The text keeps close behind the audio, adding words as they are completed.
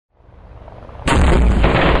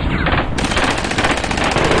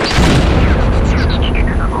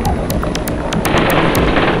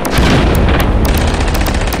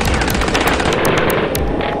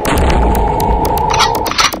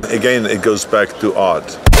again, it goes back to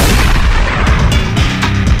art.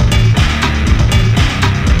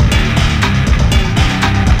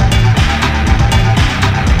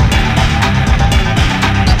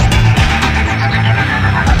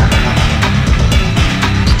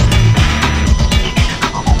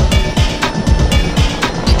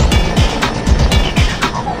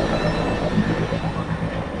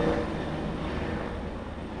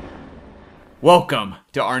 Welcome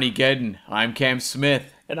to Arniegeddon. I'm Cam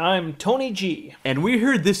Smith. And I'm Tony G. And we're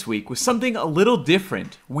here this week with something a little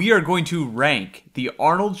different. We are going to rank the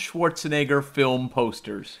Arnold Schwarzenegger film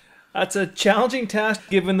posters. That's a challenging task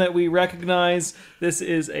given that we recognize this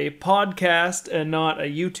is a podcast and not a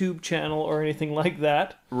YouTube channel or anything like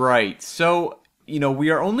that. Right. So, we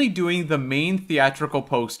are only doing the main theatrical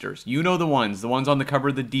posters. You know the ones on the cover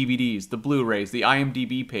of the DVDs, the Blu-rays, the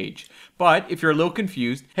IMDb page. But if you're a little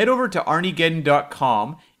confused, head over to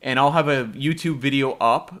arniegeddon.com and I'll have a YouTube video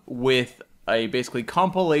up with a basically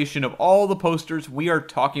compilation of all the posters we are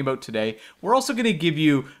talking about today. We're also going to give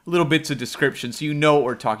you little bits of description so you know what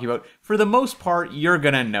we're talking about. For the most part, you're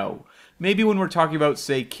going to know. Maybe when we're talking about,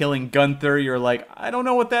 say, killing Gunther, you're like, I don't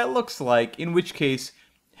know what that looks like, in which case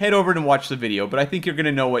head over and watch the video, but I think you're going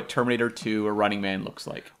to know what Terminator 2 or Running Man looks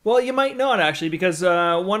like. Well, you might not, actually, because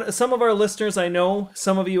some of our listeners, I know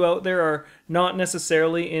some of you out there are not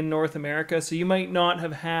necessarily in North America, so you might not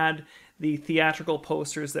have had the theatrical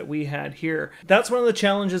posters that we had here. That's one of the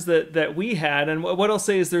challenges that we had, and what I'll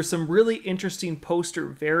say is there's some really interesting poster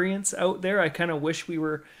variants out there. I kind of wish we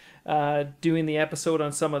were doing the episode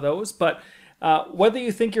on some of those, but whether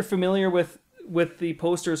you think you're familiar with the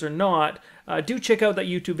posters or not, do check out that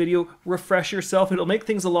YouTube video, refresh yourself. It'll make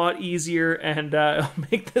things a lot easier, and it'll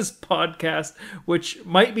make this podcast, which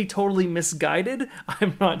might be totally misguided,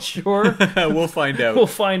 I'm not sure. We'll find out. We'll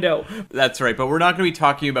find out. That's right, but we're not going to be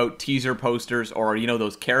talking about teaser posters or,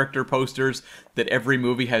 those character posters that every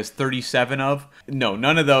movie has 37 of. No,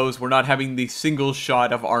 none of those. We're not having the single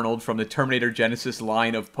shot of Arnold from the Terminator Genisys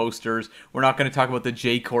line of posters. We're not going to talk about the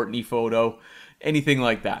Jay Courtney photo. Anything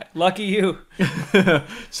like that. Lucky you.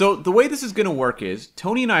 So the way this is going to work is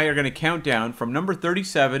Tony and I are going to count down from number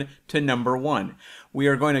 37 to number 1. We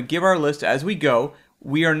are going to give our list as we go.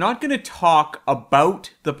 We are not going to talk about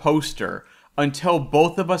the poster until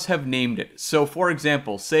both of us have named it. So for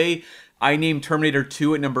example, say I named Terminator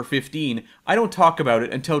 2 at number 15. I don't talk about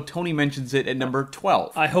it until Tony mentions it at number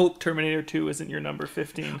 12. I hope Terminator 2 isn't your number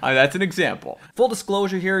 15. That's an example. Full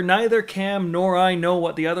disclosure here, neither Cam nor I know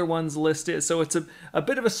what the other one's list is, so it's a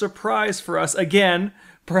bit of a surprise for us. Again,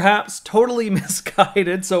 perhaps totally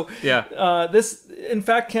misguided. So yeah. In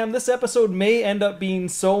fact, Cam, this episode may end up being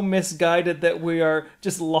so misguided that we are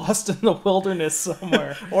just lost in the wilderness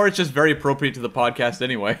somewhere. Or it's just very appropriate to the podcast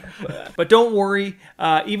anyway. But don't worry,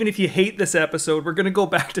 even if you hate this episode, we're going to go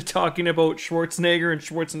back to talking about Schwarzenegger and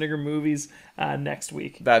Schwarzenegger movies next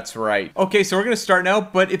week. That's right. Okay, so we're going to start now,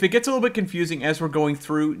 but if it gets a little bit confusing as we're going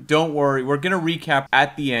through, don't worry. We're going to recap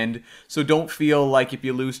at the end, so don't feel like if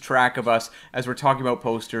you lose track of us as we're talking about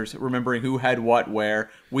posters, remembering who had what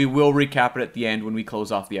where. We will recap it at the end when we close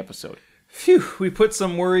off the episode. Phew, we put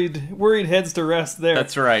some worried heads to rest there.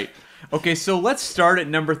 That's right. Okay, so let's start at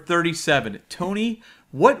number 37. Tony,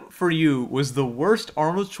 what for you was the worst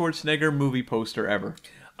Arnold Schwarzenegger movie poster ever?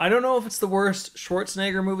 I don't know if it's the worst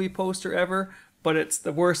Schwarzenegger movie poster ever, but it's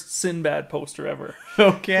the worst Sinbad poster ever.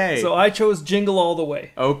 Okay. So I chose Jingle All the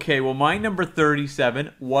Way. Okay, well my number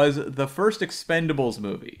 37 was the first Expendables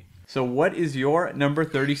movie. So what is your number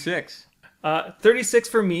 36? 36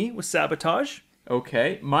 for me was Sabotage.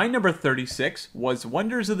 Okay, my number 36 was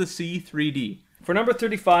Wonders of the Sea 3D. For number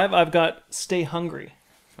 35, I've got Stay Hungry.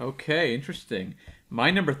 Okay, interesting. My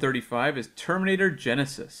number 35 is Terminator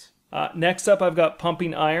Genisys. Next up, I've got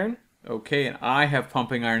Pumping Iron. Okay, and I have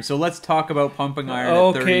Pumping Iron. So let's talk about Pumping Iron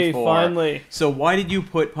at 34. Okay, finally. So why did you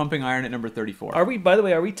put Pumping Iron at number 34? By the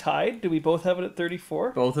way, are we tied? Do we both have it at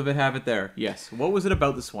 34? Both of it have it there, yes. What was it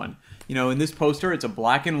about this one? In this poster, it's a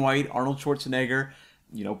black and white Arnold Schwarzenegger,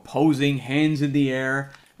 posing, hands in the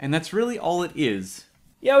air, and that's really all it is.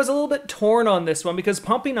 Yeah, I was a little bit torn on this one because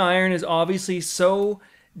Pumping Iron is obviously so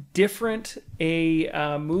different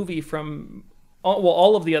a movie from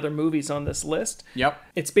all of the other movies on this list. Yep.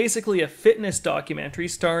 It's basically a fitness documentary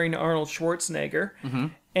starring Arnold Schwarzenegger. Mm-hmm.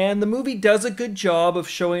 And the movie does a good job of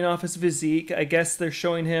showing off his physique. I guess they're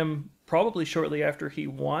showing him probably shortly after he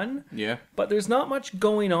won. Yeah. But there's not much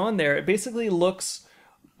going on there. It basically looks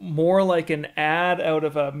more like an ad out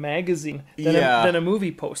of a magazine than a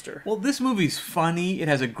movie poster. Well, this movie's funny. It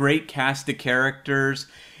has a great cast of characters.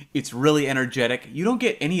 It's really energetic. You don't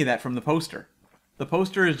get any of that from the poster. The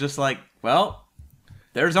poster is just like, well,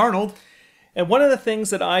 there's Arnold. And one of the things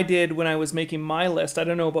that I did when I was making my list, I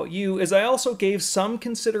don't know about you, is I also gave some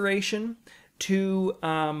consideration to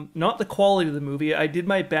not the quality of the movie. I did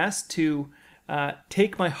my best to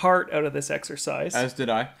take my heart out of this exercise. As did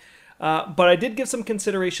I. But I did give some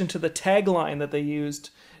consideration to the tagline that they used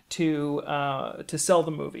to sell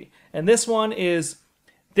the movie. And this one is,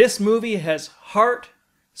 "This movie has heart,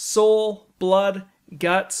 soul, blood,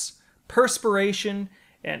 guts, perspiration,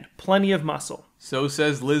 and plenty of muscle." So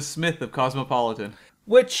says Liz Smith of Cosmopolitan.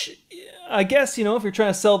 Which, I guess, if you're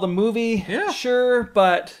trying to sell the movie, Yeah. sure,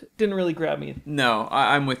 but didn't really grab me. No,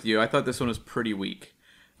 I'm with you. I thought this one was pretty weak.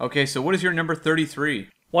 Okay, so what is your number 33?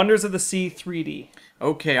 Wonders of the Sea 3D.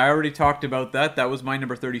 Okay, I already talked about that. That was my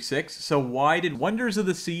number 36. So why did Wonders of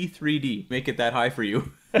the Sea 3D make it that high for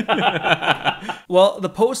you? Well,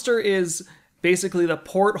 the poster is basically the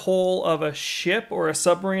porthole of a ship or a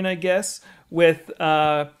submarine, I guess, with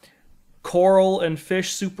coral and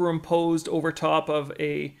fish superimposed over top of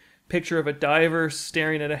a picture of a diver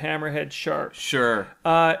staring at a hammerhead shark. Sure.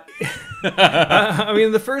 I mean,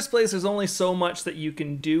 in the first place, there's only so much that you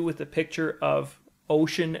can do with a picture of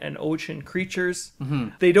ocean and ocean creatures.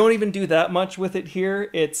 They don't even do that much with it here.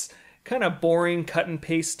 It's kind of boring cut and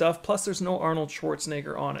paste stuff. Plus, there's no Arnold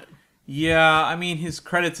Schwarzenegger on it. Yeah, I mean, his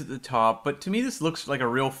credit's at the top, but to me this looks like a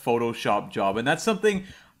real Photoshop job, and that's something,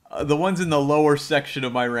 the ones in the lower section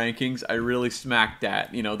of my rankings, I really smacked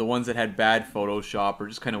at. The ones that had bad Photoshop or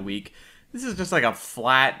just kind of weak. This is just like a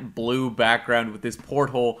flat blue background with this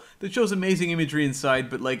porthole that shows amazing imagery inside,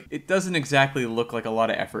 but it doesn't exactly look like a lot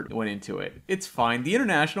of effort went into it. It's fine. The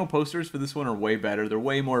international posters for this one are way better. They're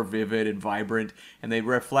way more vivid and vibrant, and they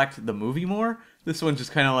reflect the movie more. This one's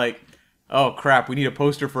just kind of like, oh crap, we need a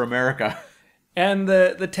poster for America. And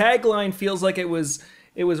the tagline feels like it was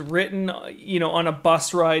written, on a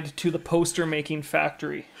bus ride to the poster making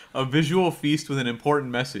factory. A visual feast with an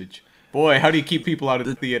important message. Boy, how do you keep people out of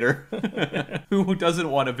the theater? Who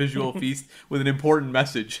doesn't want a visual feast with an important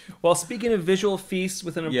message? Well, speaking of visual feasts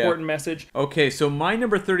with an important message. Okay, so my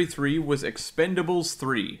number 33 was Expendables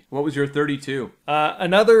 3. What was your 32?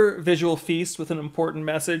 Another visual feast with an important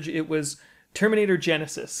message. It was Terminator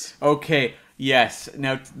Genesis. Okay, yes.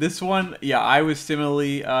 Now, this one, I was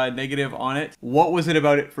similarly negative on it. What was it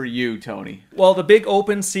about it for you, Tony? Well, the big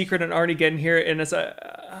open secret in Armageddon here, and as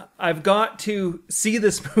I've got to see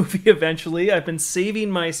this movie eventually. I've been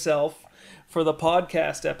saving myself for the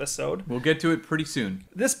podcast episode. We'll get to it pretty soon.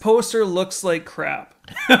 This poster looks like crap.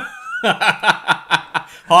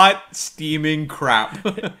 Hot, steaming crap.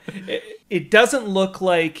 It doesn't look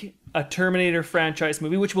like a Terminator franchise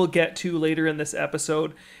movie, which we'll get to later in this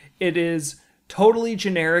episode. It is totally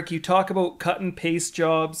generic. You talk about cut and paste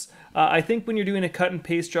jobs. I think when you're doing a cut and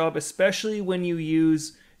paste job, especially when you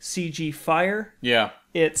use CG fire,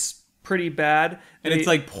 it's pretty bad. And it's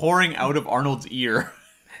like pouring out of Arnold's ear.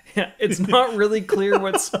 It's not really clear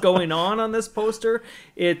what's going on this poster.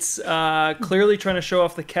 It's clearly trying to show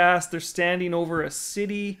off the cast. They're standing over a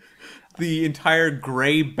city. The entire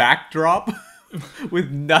gray backdrop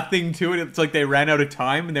with nothing to it. It's like they ran out of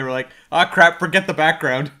time and they were like, crap, forget the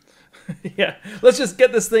background. Yeah, let's just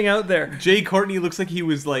get this thing out there. Jay Courtney looks like he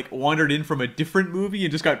was wandered in from a different movie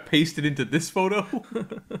and just got pasted into this photo.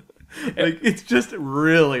 It's just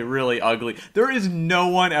really, really ugly. There is no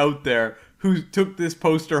one out there who took this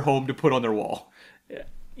poster home to put on their wall.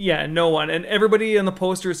 Yeah, no one. And everybody in the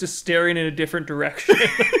poster is just staring in a different direction.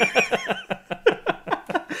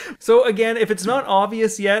 So again, if it's not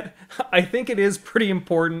obvious yet, I think it is pretty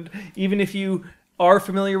important, even if you are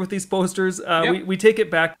familiar with these posters. We take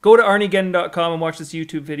it back. Go to arniegeddon.com and watch this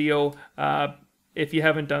YouTube video if you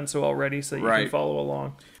haven't done so already, so you can follow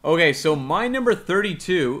along. Okay, so my number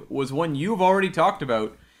 32 was one you've already talked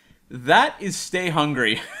about. That is Stay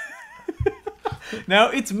Hungry. Now,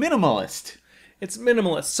 it's minimalist. It's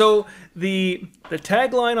minimalist. So the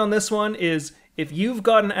tagline on this one is, if you've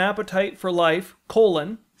got an appetite for life,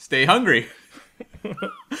 Stay hungry.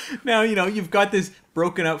 Now, you've got this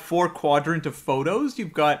broken up 4-quadrant of photos.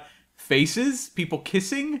 You've got faces, people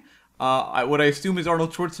kissing, what I assume is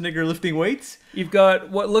Arnold Schwarzenegger lifting weights. You've got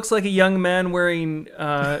what looks like a young man wearing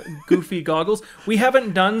goofy goggles. We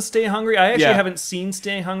haven't done Stay Hungry. I actually haven't seen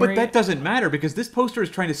Stay Hungry. But that doesn't matter because this poster is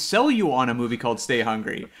trying to sell you on a movie called Stay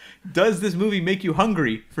Hungry. Does this movie make you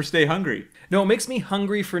hungry for Stay Hungry? No, it makes me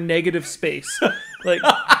hungry for negative space.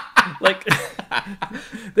 Like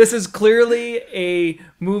this is clearly a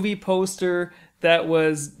movie poster that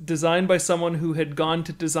was designed by someone who had gone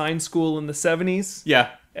to design school in the 70s. Yeah.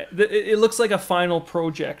 It looks like a final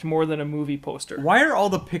project more than a movie poster. Why are all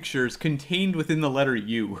the pictures contained within the letter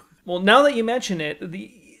U? Well, now that you mention it,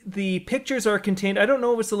 the pictures are contained. I don't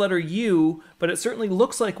know if it's the letter U, but it certainly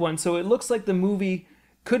looks like one. So it looks like the movie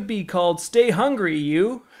could be called Stay Hungry,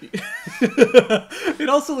 You. It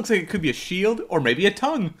also looks like it could be a shield or maybe a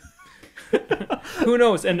tongue. Who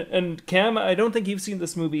knows? And Cam, I don't think you've seen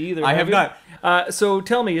this movie either. I have you? not. So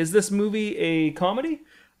tell me, is this movie a comedy?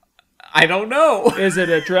 I don't know. Is it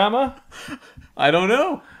a drama? I don't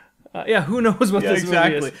know. Yeah, who knows what this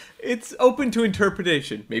movie is? It's open to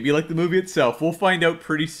interpretation. Maybe like the movie itself. We'll find out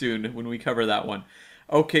pretty soon when we cover that one.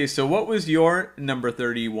 Okay, so what was your number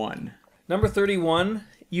 31? Number 31,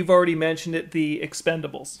 you've already mentioned it, The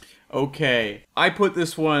Expendables. Okay, I put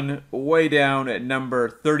this one way down at number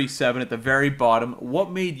 37 at the very bottom. What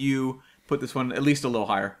made you put this one at least a little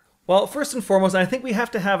higher? Well, first and foremost, I think we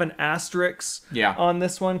have to have an asterisk Yeah. on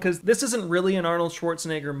this one, because this isn't really an Arnold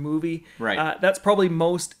Schwarzenegger movie. Right. That's probably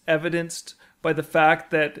most evidenced by the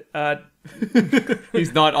fact that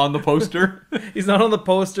He's not on the poster. he's not on the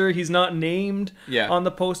poster, he's not named Yeah. on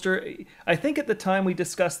the poster. I think at the time we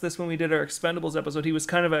discussed this when we did our Expendables episode, he was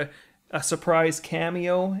kind of a surprise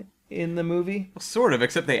cameo in the movie. Sort of,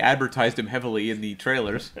 except they advertised him heavily in the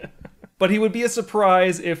trailers. But he would be a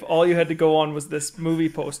surprise if all you had to go on was this movie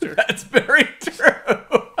poster. That's very true.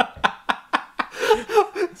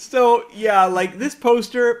 So, yeah, like this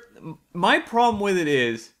poster, my problem with it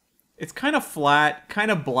is it's kind of flat,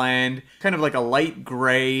 kind of bland, kind of like a light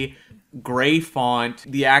gray font.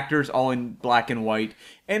 The actors all in black and white.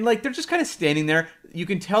 And like they're just kind of standing there. You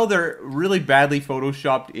can tell they're really badly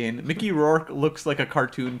photoshopped in. Mickey Rourke looks like a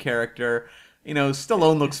cartoon character. You know,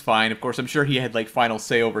 Stallone looks fine. Of course, I'm sure he had like final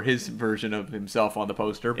say over his version of himself on the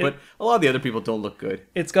poster, but a lot of the other people don't look good.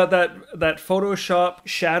 It's got that Photoshop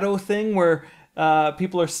shadow thing where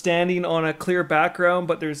people are standing on a clear background,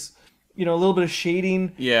 but there's a little bit of shading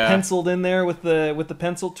penciled in there with the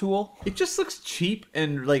pencil tool. It just looks cheap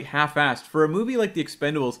and like half-assed. For a movie like The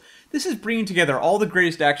Expendables, this is bringing together all the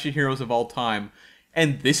greatest action heroes of all time,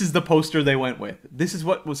 and this is the poster they went with. This is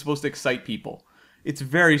what was supposed to excite people. It's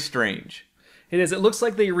very strange. It is. It looks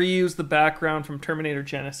like they reused the background from Terminator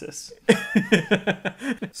Genesis.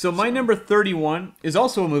 So my number 31 is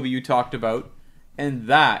also a movie you talked about, and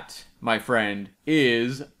that, my friend,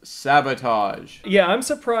 is Sabotage. Yeah, I'm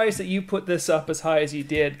surprised that you put this up as high as you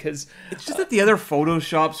did, because It's just that the other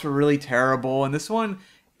Photoshops were really terrible, and this one,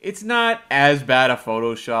 it's not as bad a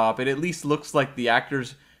Photoshop. It at least looks like the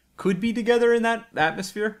actors could be together in that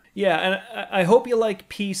atmosphere. yeah, and I hope you like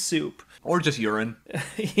Pea Soup. Or just urine.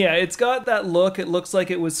 Yeah, it's got that look. It looks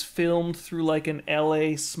like it was filmed through like an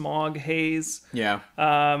LA smog haze. Yeah.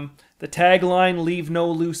 The tagline, "Leave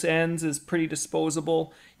no loose ends," is pretty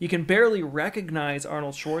disposable. You can barely recognize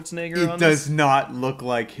Arnold Schwarzenegger on It this. does not look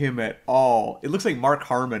like him at all. It looks like Mark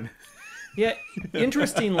Harmon. Yeah,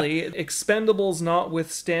 interestingly, Expendables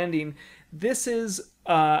notwithstanding, this is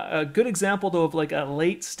a good example, though, of like a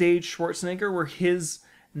late stage Schwarzenegger where his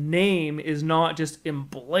name is not just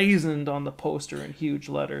emblazoned on the poster in huge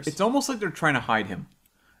letters. It's almost like they're trying to hide him.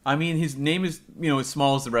 I mean, his name is, as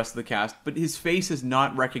small as the rest of the cast, but his face is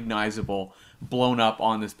not recognizable blown up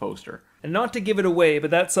on this poster. And not to give it away, but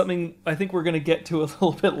that's something I think we're going to get to a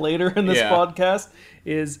little bit later in this podcast,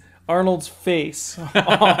 is Arnold's face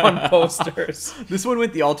on posters. This one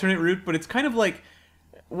went the alternate route, but it's kind of like,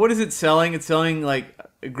 what is it selling? It's selling like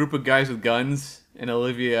a group of guys with guns and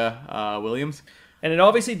Olivia Williams. And it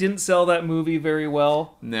obviously didn't sell that movie very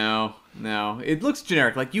well. No. It looks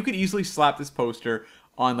generic. Like, you could easily slap this poster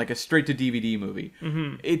on like a straight-to-DVD movie.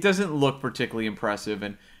 Mm-hmm. It doesn't look particularly impressive,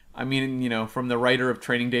 and I mean, from the writer of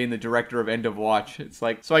Training Day and the director of End of Watch, it's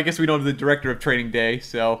like, so I guess we don't have the director of Training Day,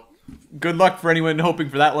 so good luck for anyone hoping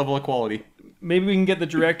for that level of quality. Maybe we can get the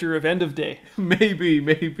director of End of Day. Maybe.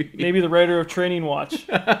 Maybe the writer of Training Watch.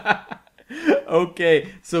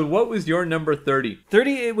 Okay, so what was your number 30?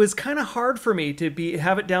 30, it was kind of hard for me to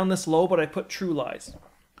have it down this low, but I put True Lies.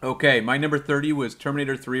 Okay, my number 30 was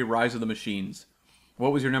Terminator 3: Rise of the Machines.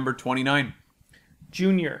 What was your number 29?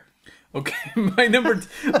 Junior. Okay, my number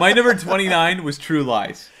 29 was True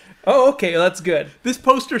Lies. Oh, okay, that's good. This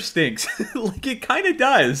poster stinks. Like, it kind of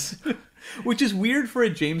does. Which is weird for a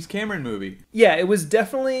James Cameron movie. Yeah, it was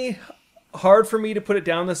definitely hard for me to put it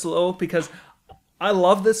down this low because I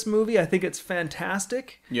love this movie. I think it's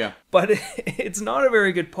fantastic. Yeah. But it's not a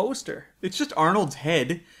very good poster. It's just Arnold's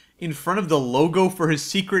head in front of the logo for his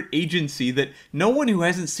secret agency that no one who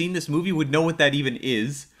hasn't seen this movie would know what that even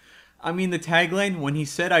is. I mean, the tagline, when he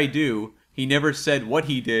said "I do," he never said what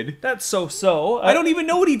he did. That's so-so. I don't even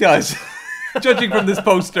know what he does. judging from this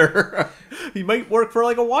poster. He might work for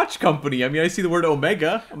like a watch company. I mean, I see the word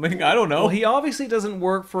Omega. I mean, I don't know. Well, he obviously doesn't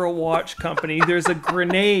work for a watch company. There's a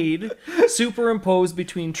grenade superimposed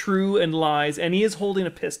between True and Lies, and he is holding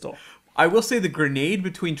a pistol. I will say the grenade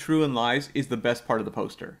between True and Lies is the best part of the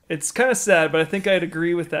poster. It's kind of sad, but I think I'd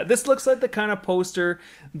agree with that. This looks like the kind of poster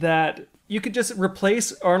that you could just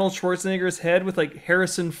replace Arnold Schwarzenegger's head with like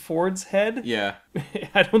Harrison Ford's head. Yeah.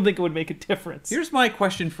 I don't think it would make a difference. Here's my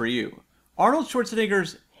question for you. Arnold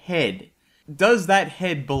Schwarzenegger's head. Does that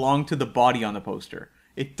head belong to the body on the poster?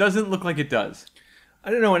 It doesn't look like it does.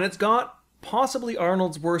 I don't know, and it's got possibly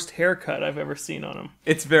Arnold's worst haircut I've ever seen on him.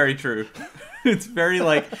 It's very true. It's very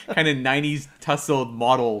like kind of 90s tussled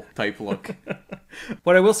model type look.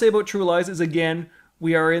 What I will say about True Lies is, again,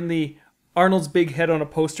 we are in the Arnold's big head on a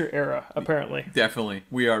poster era, apparently. Definitely.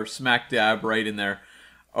 We are smack dab right in there.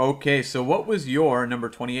 Okay, so what was your number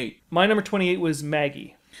 28? My number 28 was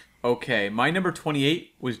Maggie. Okay, my number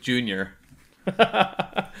 28 was Junior.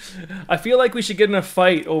 I feel like we should get in a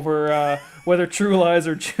fight over whether True Lies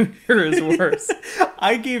or Junior is worse.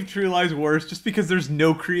 I gave True Lies worse just because there's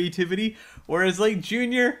no creativity, whereas like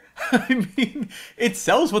Junior, I mean, it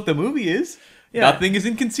sells what the movie is. Yeah. Nothing is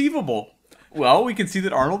inconceivable. Well, we can see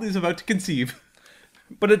that Arnold is about to conceive.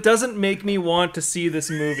 But it doesn't make me want to see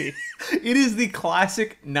this movie. It is the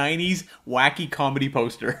classic 90s wacky comedy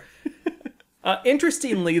poster.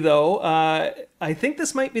 Interestingly, though, I think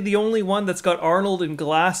this might be the only one that's got Arnold in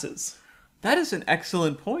glasses. That is an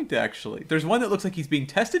excellent point, actually. There's one that looks like he's being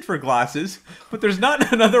tested for glasses, but there's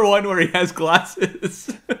not another one where he has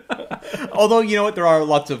glasses. Although, you know what? There are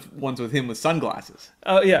lots of ones with him with sunglasses.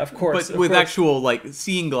 Oh, yeah, of course. But with actual, like,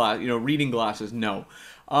 seeing glass, reading glasses, no.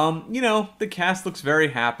 The cast looks very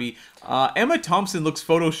happy. Emma Thompson looks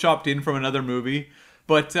photoshopped in from another movie.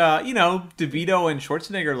 But, DeVito and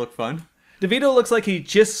Schwarzenegger look fun. DeVito looks like he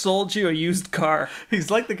just sold you a used car. He's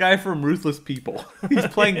like the guy from Ruthless People. He's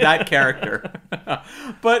playing that character.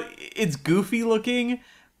 But it's goofy looking,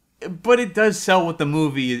 but it does sell what the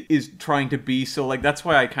movie is trying to be. So, like, that's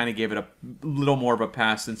why I kind of gave it a little more of a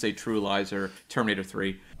pass than, say, True Lies or Terminator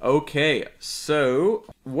 3. Okay, so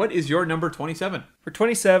what is your number 27? For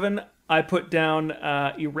 27, I put down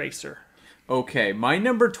Eraser. Okay, my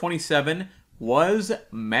number 27 was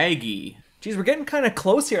Maggie. Geez, we're getting kind of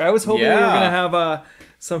close here. I was hoping we were Yeah. going to have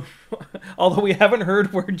some... Although we haven't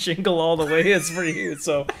heard where Jingle All the Way is for you,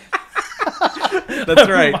 so... That's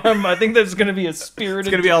right. I think there's going to be a spirited... It's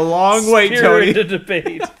going to be a long wait, Tony. spirited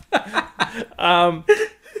debate.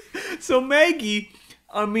 So Maggie,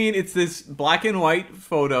 I mean, it's this black and white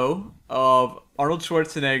photo of Arnold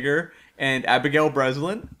Schwarzenegger and Abigail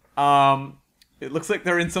Breslin. It looks like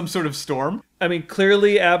they're in some sort of storm. I mean,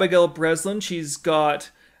 clearly Abigail Breslin, she's got...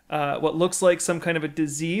 what looks like some kind of a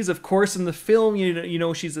disease. Of course, in the film, you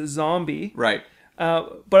know she's a zombie. Right.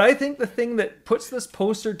 But I think the thing that puts this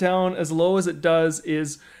poster down as low as it does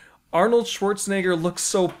is Arnold Schwarzenegger looks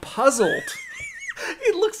so puzzled.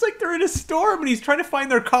 It looks like they're in a storm and he's trying to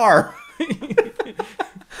find their car.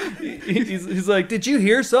 He's like, did you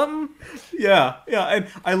hear something? Yeah. And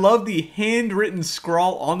I love the handwritten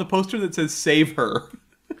scrawl on the poster that says, "Save her."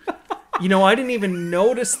 I didn't even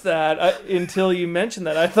notice that until you mentioned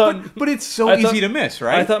that. I thought, But it's so easy to miss,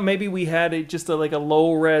 right? I thought maybe we had a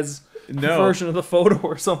low res version of the photo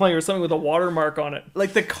or something with a watermark on it.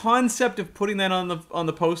 Like the concept of putting that on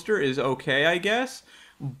the poster is okay, I guess,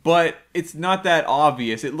 but it's not that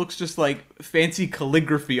obvious. It looks just like fancy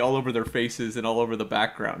calligraphy all over their faces and all over the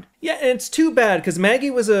background. Yeah, and it's too bad because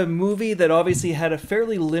Maggie was a movie that obviously had a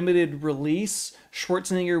fairly limited release.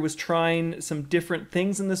 Schwarzenegger was trying some different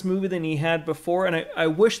things in this movie than he had before, and I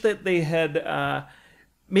wish that they had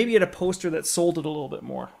maybe had a poster that sold it a little bit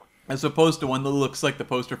more. As opposed to one that looks like the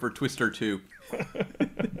poster for Twister 2.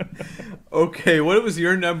 Okay, what was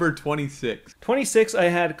your number 26? 26, I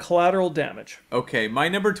had Collateral Damage. Okay, my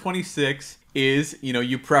number 26 is,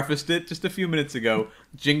 you prefaced it just a few minutes ago,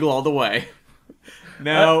 Jingle All the Way.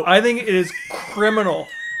 Now, I think it is criminal.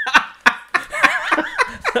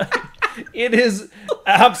 It is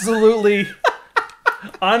absolutely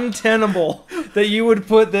untenable that you would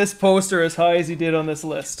put this poster as high as you did on this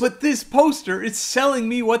list. but this poster is selling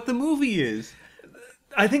me what the movie is.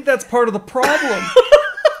 I think that's part of the problem.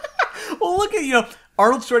 Well, look at,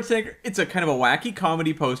 Arnold Schwarzenegger. It's a kind of a wacky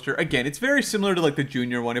comedy poster. Again, it's very similar to like the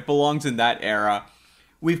Junior one. It belongs in that era.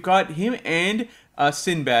 We've got him and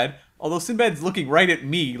Sinbad. Although Sinbad's looking right at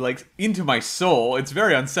me, like, into my soul. It's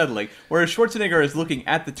very unsettling. Whereas Schwarzenegger is looking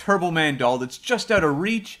at the Turbo Man doll that's just out of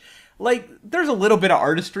reach. Like, there's a little bit of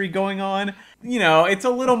artistry going on. It's a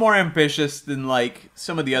little more ambitious than, like,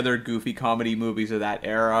 some of the other goofy comedy movies of that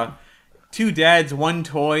era. Two dads, one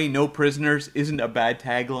toy, no prisoners isn't a bad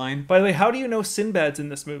tagline. By the way, how do you know Sinbad's in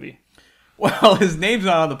this movie? Well, his name's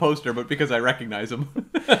not on the poster, but because I recognize him.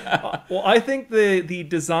 Well, I think the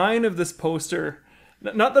design of this poster,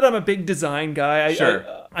 not that I'm a big design guy. Sure.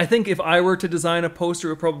 I think if I were to design a poster,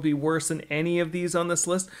 it would probably be worse than any of these on this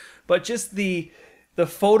list. But just the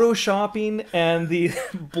photoshopping and the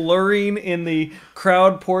blurring in the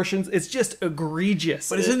crowd portions, it's just egregious.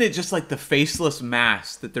 But isn't it just like the faceless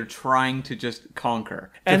mask that they're trying to just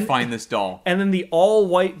conquer to And- find this doll? And then the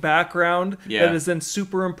all-white background Yeah. that is then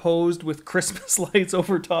superimposed with Christmas lights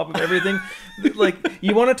over top of everything. Like,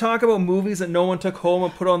 you want to talk about movies that no one took home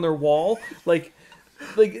and put on their wall? Like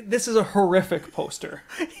this is a horrific poster.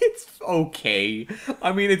 It's okay.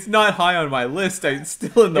 I mean, it's not high on my list. It's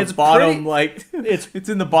still in the It's bottom, pretty- it's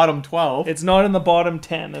in the bottom 12. It's not in the bottom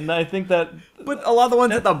 10, and I think that But a lot of the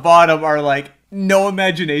ones at the bottom are like no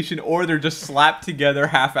imagination, or they're just slapped together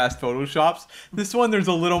half-assed photoshops. This one, there's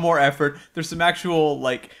a little more effort. There's some actual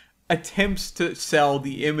like attempts to sell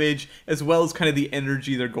the image as well as kind of the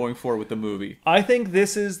energy they're going for with the movie. I think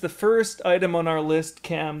this is the first item on our list,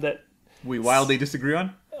 Cam, that We wildly disagree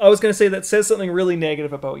on? I was going to say that says something really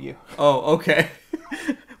negative about you. Oh, okay.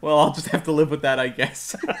 Well, I'll just have to live with that, I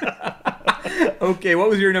guess. Okay, what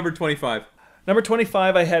was your number 25? Number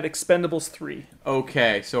 25, I had Expendables 3.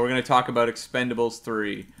 Okay, so we're going to talk about Expendables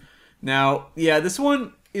 3. Now, yeah, this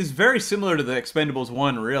one is very similar to the Expendables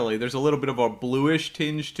 1, really. There's a little bit of a bluish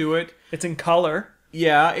tinge to it. It's in color.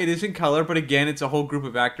 Yeah, it is in color, but again, it's a whole group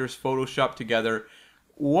of actors photoshopped together.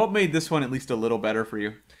 What made this one at least a little better for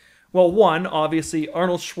you? Well, one, obviously,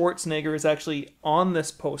 Arnold Schwarzenegger is actually on this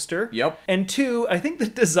poster. Yep. And two, I think the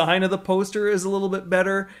design of the poster is a little bit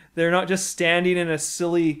better. They're not just standing in a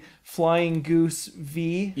silly flying goose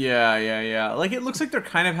V. Yeah. Like, it looks like they're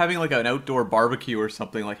kind of having, like, an outdoor barbecue or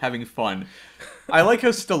something, like, having fun. I like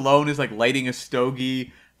how Stallone is, like, lighting a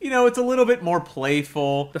stogie. You know, it's a little bit more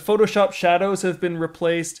playful. The Photoshop shadows have been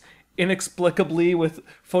replaced inexplicably with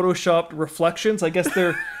Photoshopped reflections. I guess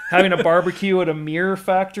they're having a barbecue at a mirror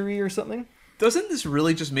factory or something. Doesn't this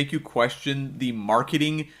really just make you question the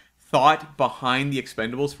marketing thought behind the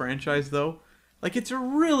Expendables franchise, though? Like, it's a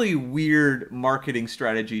really weird marketing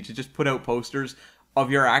strategy to just put out posters of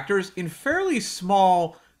your actors in fairly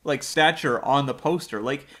small, like, stature on the poster.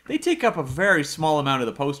 Like, they take up a very small amount of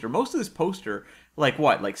the poster. Most of this poster, like,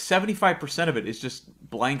 what? Like, 75% of it is just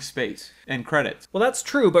blank space and credits. Well, that's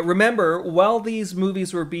true, but remember, while these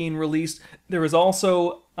movies were being released, there was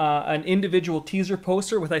also an individual teaser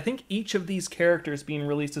poster with, I think, each of these characters being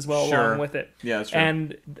released as well Sure. along with it. Yeah, that's true.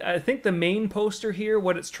 And I think the main poster here,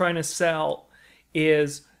 what it's trying to sell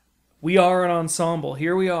is, we are an ensemble.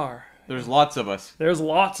 Here we are. There's lots of us. There's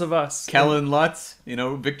lots of us. Kellen Lutz,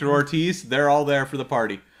 Victor Ortiz, they're all there for the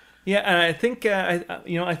party. Yeah, and I think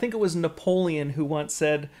I think it was Napoleon who once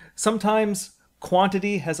said, sometimes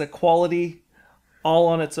quantity has a quality all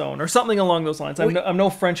on its own, or something along those lines. I'm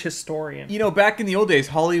no French historian. Back in the old days,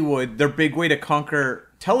 Hollywood, their big way to conquer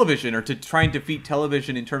television or to try and defeat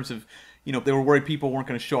television in terms of, they were worried people weren't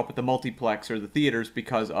going to show up at the multiplex or the theaters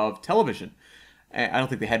because of television. I don't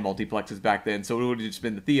think they had multiplexes back then, so it would have just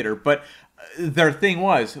been the theater. But their thing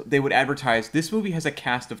was, they would advertise, this movie has a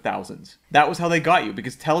cast of thousands. That was how they got you,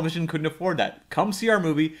 because television couldn't afford that. Come see our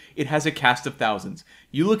movie, it has a cast of thousands.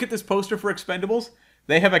 You look at this poster for Expendables,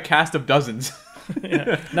 they have a cast of dozens.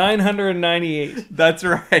 Yeah, 998. That's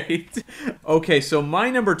right. Okay, so my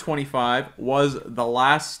number 25 was The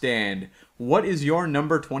Last Stand. What is your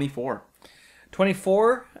number 24?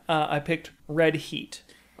 24, I picked Red Heat.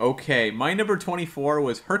 Okay, my number 24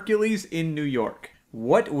 was Hercules in New York.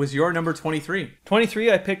 What was your number 23?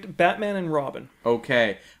 23, I picked Batman and Robin.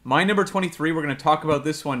 Okay, my number 23, we're going to talk about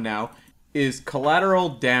this one now, is Collateral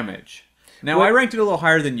Damage. Now, I ranked it a little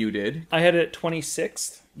higher than you did. I had it at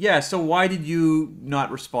 26th. Yeah, so why did you not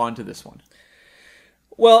respond to this one?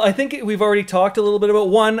 Well, I think we've already talked a little bit about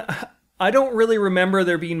one. I don't really remember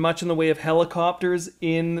there being much in the way of helicopters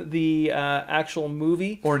in the actual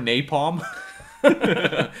movie. Or napalm?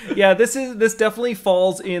 Yeah, this definitely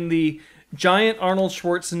falls in the giant Arnold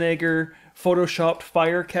Schwarzenegger photoshopped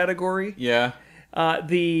fire category. Yeah.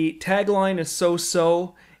 The tagline is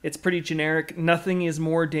so-so. It's pretty generic. Nothing is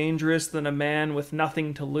more dangerous than a man with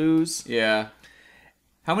nothing to lose. Yeah.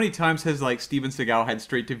 How many times has, Steven Seagal had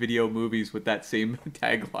straight-to-video movies with that same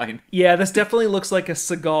tagline? Yeah, this definitely looks like a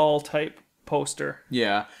Seagal type poster.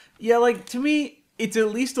 Yeah. Yeah, to me, it's at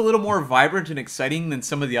least a little more vibrant and exciting than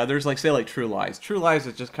some of the others, say True Lies. True Lies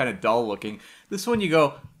is just kind of dull looking. This one you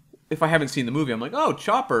go, if I haven't seen the movie, I'm like, oh,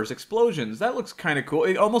 choppers, explosions, that looks kind of cool.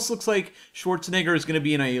 It almost looks like Schwarzenegger is going to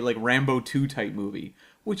be in a Rambo 2 type movie,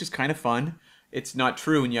 which is kind of fun. it's not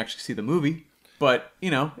true when you actually see the movie. But,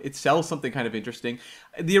 it sells something kind of interesting.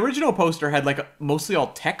 The original poster had mostly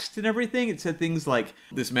all text and everything. It said things like,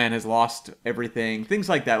 this man has lost everything. Things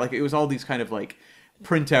like that. Like, it was all these kind of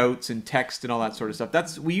printouts and text and all that sort of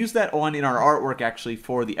stuff. We used that in our artwork actually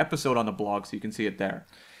for the episode on the blog, so you can see it there.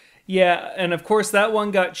 Yeah, and of course that one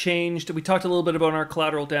got changed. We talked a little bit about our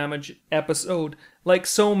Collateral Damage episode. Like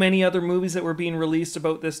so many other movies that were being released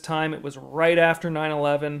about this time, it was right after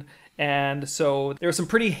 9/11. And so there was some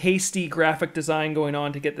pretty hasty graphic design going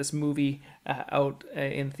on to get this movie out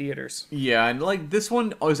in theaters. Yeah, and this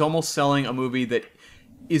one is almost selling a movie that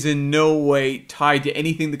is in no way tied to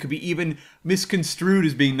anything that could be even misconstrued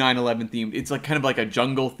as being 9/11 themed. It's kind of like a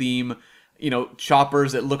jungle theme,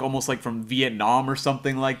 choppers that look almost like from Vietnam or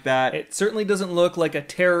something like that. It certainly doesn't look like a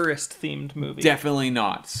terrorist themed movie. Definitely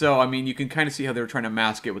not. So, you can kind of see how they were trying to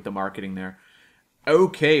mask it with the marketing there.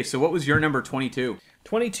 Okay, so what was your number 22?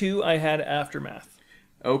 22, I had Aftermath.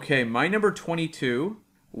 Okay, my number 22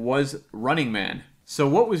 was Running Man. So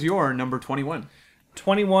what was your number 21?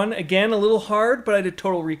 21, again, a little hard, but I did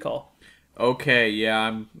Total Recall. Okay,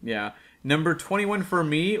 yeah. Number 21 for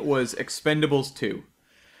me was Expendables 2.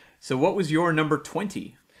 So what was your number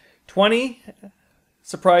 20? 20,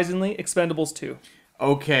 surprisingly, Expendables 2.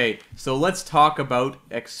 Okay, so let's talk about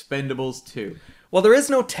Expendables 2. Well, there is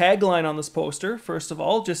no tagline on this poster, first of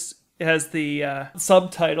all, just it has the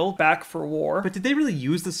subtitle, Back for War. But did they really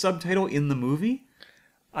use the subtitle in the movie?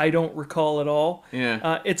 I don't recall at all.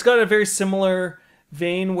 Yeah. It's got a very similar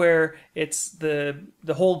vein where it's the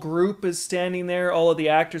whole group is standing there, all of the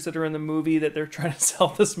actors that are in the movie that they're trying to sell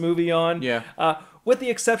this movie on. Yeah. With the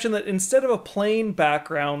exception that instead of a plain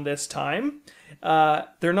background this time,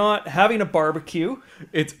 they're not having a barbecue.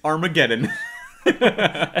 It's Armageddon.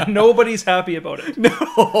 And nobody's happy about it.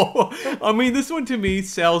 No. This one to me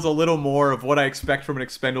sells a little more of what I expect from an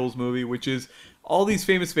Expendables movie, which is all these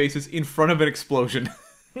famous faces in front of an explosion.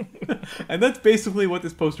 And that's basically what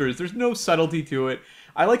this poster is. There's no subtlety to it.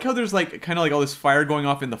 I like how there's kind of all this fire going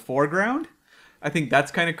off in the foreground. I think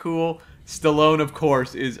that's kind of cool. Stallone, of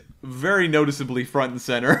course, is very noticeably front and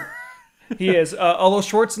center. He is. Although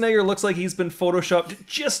Schwarzenegger looks like he's been photoshopped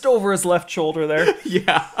just over his left shoulder there.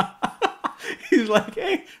 Yeah. He's like,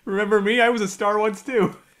 hey, remember me? I was a star once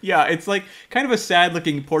too. Yeah, it's kind of a sad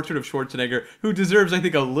looking portrait of Schwarzenegger who deserves, I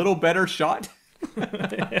think, a little better shot.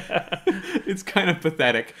 It's kind of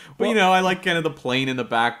pathetic. But, I like kind of the plane in the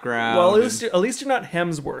background. Well, at least you're not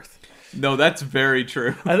Hemsworth. No, that's very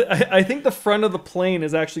true. I think the front of the plane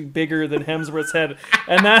is actually bigger than Hemsworth's head,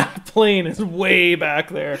 and that plane is way back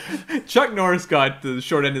there. Chuck Norris got the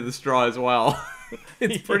short end of the straw as well.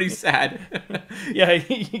 It's pretty sad. Yeah,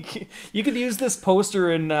 you could use this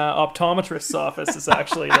poster in optometrist's office. It's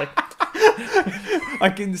actually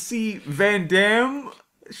I can see Van Damme,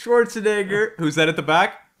 Schwarzenegger, who's that at the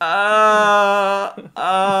back?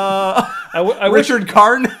 Richard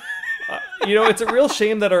Karn. It's a real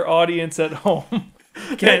shame that our audience at home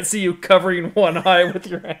can't see you covering one eye with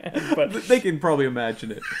your hand, but they can probably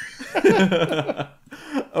imagine it.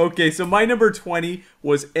 Okay, so my number 20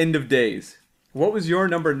 was End of Days. What was your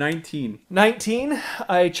number 19? 19,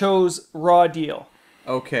 I chose Raw Deal.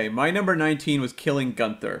 Okay, my number 19 was Killing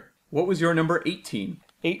Gunther. What was your number 18?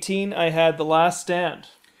 18, I had The Last Stand.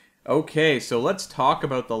 Okay, so let's talk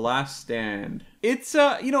about The Last Stand. It's,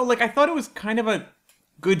 I thought it was kind of a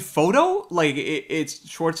good photo. It's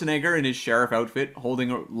Schwarzenegger in his sheriff outfit,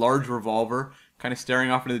 holding a large revolver, kind of staring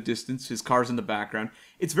off into the distance. His car's in the background.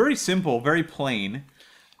 It's very simple, very plain.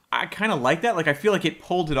 I kind of like that. I feel like it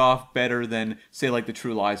pulled it off better than, say, the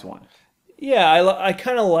True Lies one. Yeah, I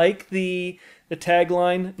kind of like the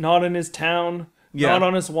tagline, not in his town, not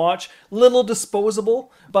on his watch. Little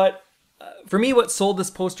disposable, but for me, what sold this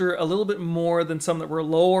poster a little bit more than some that were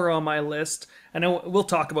lower on my list, I know we'll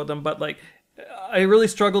talk about them, but I really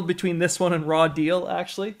struggled between this one and Raw Deal,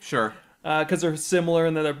 actually. Sure. Because they're similar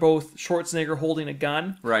and they're both Schwarzenegger holding a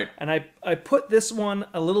gun. Right. And I put this one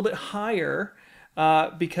a little bit higher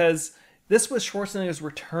because this was Schwarzenegger's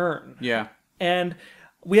return. Yeah. And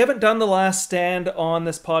we haven't done The Last Stand on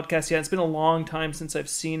this podcast yet. It's been a long time since I've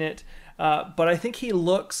seen it. But I think he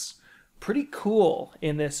looks pretty cool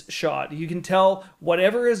in this shot. You can tell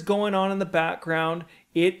whatever is going on in the background,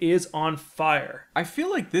 it is on fire. I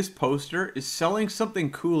feel like this poster is selling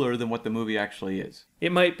something cooler than what the movie actually is.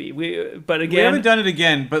 It might be. But again, we haven't done it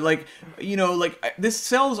again, but this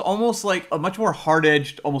sells almost like a much more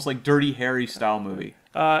hard-edged, almost like Dirty Harry style movie.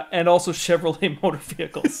 And also Chevrolet motor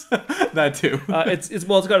vehicles. That too. It's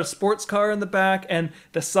got a sports car in the back, and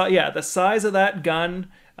the size of that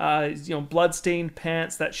gun bloodstained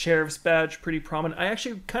pants, that sheriff's badge, pretty prominent. I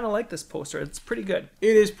actually kind of like this poster. It's pretty good.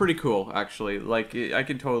 It is pretty cool, actually. Like, I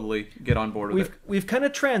can totally get on board with it. We've kind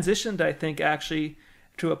of transitioned, I think, actually,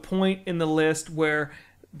 to a point in the list where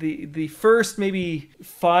the first maybe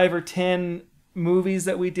 5 or 10 movies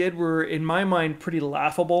that we did were, in my mind, pretty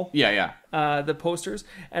laughable. Yeah. The posters,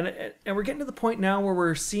 and we're getting to the point now where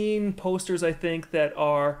we're seeing posters, I think, that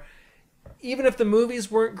are, even if the movies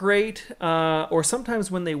weren't great, or sometimes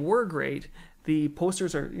when they were great, the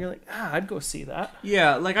posters are, you're like, I'd go see that.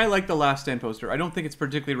 Yeah, like, I like the Last Stand poster. I don't think it's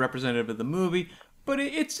particularly representative of the movie, but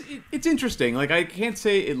it's interesting. Like, I can't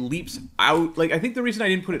say it leaps out. Like, I think the reason I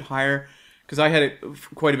didn't put it higher, because I had it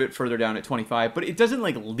quite a bit further down at 25, but it doesn't,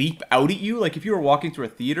 like, leap out at you. Like, if you were walking through a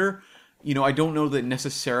theater, I don't know that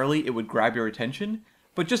necessarily it would grab your attention,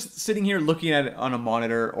 but just sitting here looking at it on a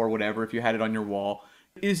monitor or whatever, if you had it on your wall,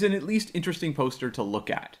 is an at least interesting poster to look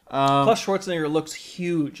at. Plus, Schwarzenegger looks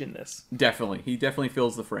huge in this. Definitely. He definitely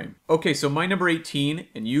fills the frame. Okay, so my number 18,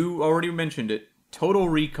 and you already mentioned it, Total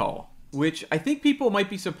Recall, which I think people might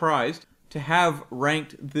be surprised to have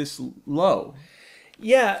ranked this low.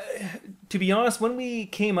 Yeah, to be honest, when we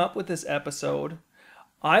came up with this episode,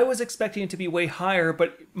 I was expecting it to be way higher,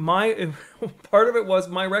 but my part of it was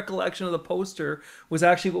my recollection of the poster was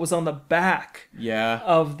actually what was on the back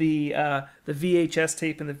of the VHS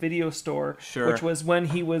tape in the video store, which was when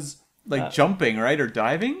he was jumping, right, or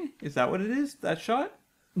diving. Is that what it is? That shot?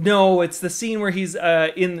 No, it's the scene where he's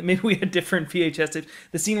in. Maybe we had different VHS tapes.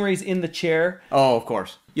 The scene where he's in the chair. Oh, of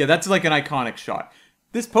course. Yeah, that's like an iconic shot.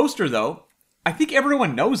 This poster, though, I think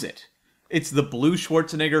everyone knows it. It's the blue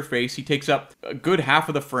Schwarzenegger face. He takes up a good half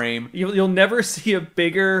of the frame. You'll never see a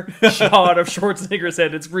bigger shot of Schwarzenegger's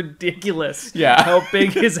head. It's ridiculous. Yeah. How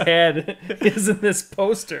big his head is in this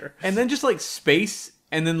poster. And then just like space,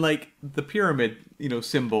 and then like the pyramid,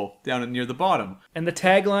 symbol down near the bottom. And the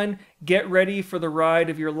tagline, "Get ready for the ride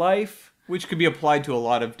of your life." Which could be applied to a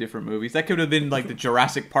lot of different movies. That could have been like the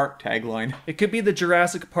Jurassic Park tagline. It could be the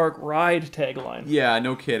Jurassic Park ride tagline. Yeah,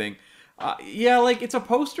 no kidding. It's a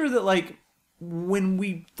poster that, like, when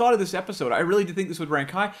we thought of this episode, I really did think this would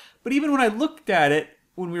rank high. But even when I looked at it,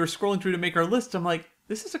 when we were scrolling through to make our list, I'm like,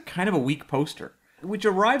 this is a kind of a weak poster. Which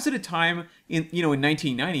arrives at a time in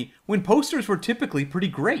 1990 when posters were typically pretty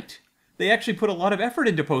great. They actually put a lot of effort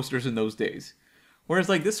into posters in those days. Whereas,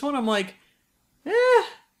 like, this one, I'm like,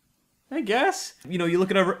 I guess. You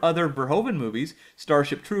look at other Verhoeven movies,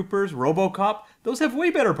 Starship Troopers, RoboCop, those have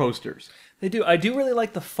way better posters. They do. I do really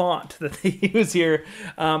like the font that they use here.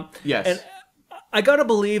 Yes. And I gotta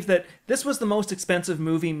believe that this was the most expensive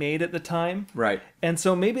movie made at the time. Right. And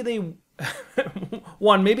so maybe they,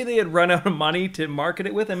 maybe they had run out of money to market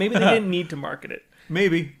it with, and maybe they didn't need to market it.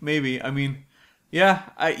 Maybe. I mean, yeah,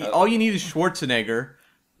 all you need is Schwarzenegger,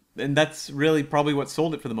 and that's really probably what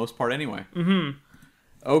sold it for the most part anyway. Mm-hmm.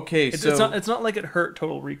 Okay, it's not like it hurt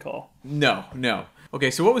Total Recall. No. Okay,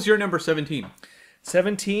 so what was your number 17?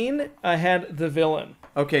 17, I had The Villain.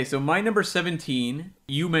 Okay, so my number 17,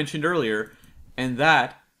 you mentioned earlier, and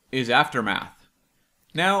that is Aftermath.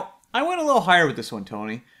 Now, I went a little higher with this one,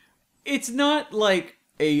 Tony. It's not like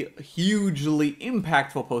a hugely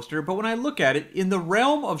impactful poster, but when I look at it, in the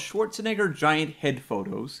realm of Schwarzenegger giant head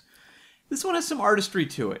photos, this one has some artistry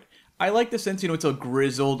to it. I like the sense, it's a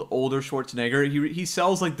grizzled, older Schwarzenegger. He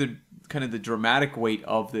sells like the kind of the dramatic weight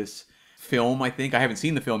of this film, I think. I haven't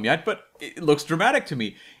seen the film yet, but it looks dramatic to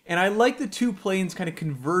me. And I like the two planes kind of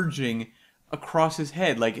converging across his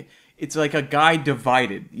head. Like, it's like a guy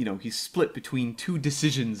divided. He's split between two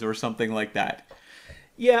decisions or something like that.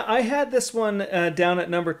 Yeah, I had this one down at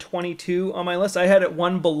number 22 on my list. I had it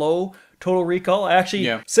one below Total Recall.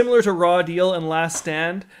 Similar to Raw Deal and Last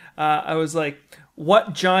Stand, I was like,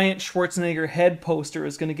 what giant Schwarzenegger head poster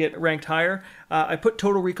is going to get ranked higher? I put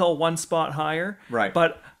Total Recall one spot higher. Right.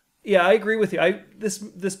 But yeah, I agree with you.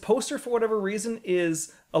 This poster, for whatever reason,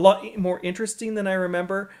 is a lot more interesting than I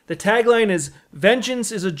remember. The tagline is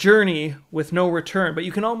 "Vengeance is a journey with no return," but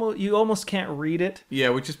you almost can't read it. Yeah,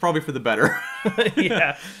 which is probably for the better.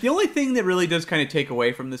 Yeah. The only thing that really does kind of take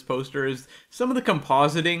away from this poster is some of the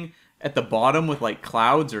compositing at the bottom with like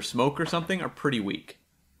clouds or smoke or something are pretty weak.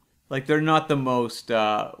 Like, they're not the most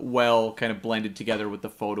well kind of blended together with the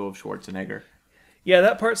photo of Schwarzenegger. Yeah,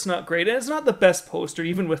 that part's not great. And it's not the best poster,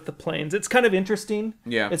 even with the planes. It's kind of interesting.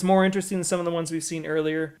 Yeah. It's more interesting than some of the ones we've seen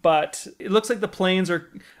earlier. But it looks like the planes are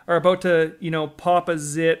about to, pop a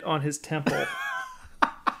zit on his temple.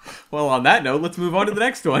 Well, on that note, let's move on to the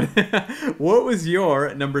next one. What was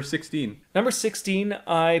your number 16? Number 16,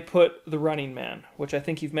 I put The Running Man, which I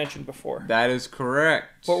think you've mentioned before. That is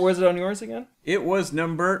correct. What was it on yours again? It was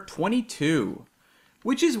number 22.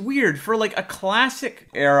 Which is weird for like a classic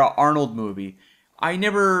era Arnold movie. I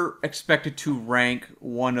never expected to rank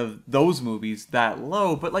one of those movies that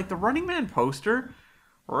low, but like the Running Man poster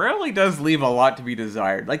really does leave a lot to be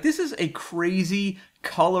desired. Like this is a crazy,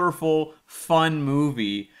 colorful, fun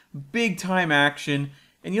movie, big time action,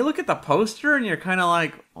 and you look at the poster and you're kind of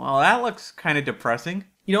like, well, that looks kind of depressing.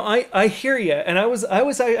 You know, I hear you, and I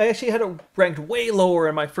actually had it ranked way lower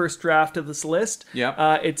in my first draft of this list.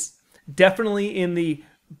 Yeah. It's definitely in the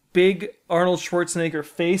big Arnold Schwarzenegger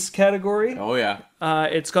face category. Oh yeah.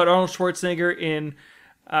 It's got Arnold Schwarzenegger in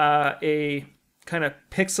a kind of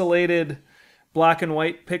pixelated black and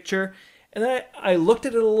white picture. And then I looked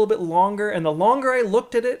at it a little bit longer, and the longer I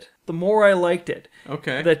looked at it, the more I liked it.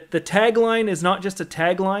 Okay. The tagline is not just a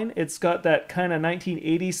tagline. It's got that kind of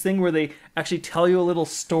 1980s thing where they actually tell you a little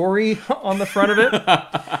story on the front of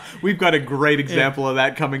it. We've got a great example of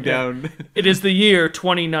that coming down. It is the year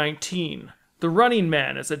 2019. The Running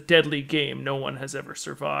Man is a deadly game no one has ever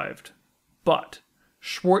survived. But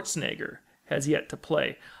Schwarzenegger has yet to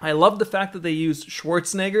play. I love the fact that they used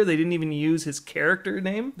Schwarzenegger. They didn't even use his character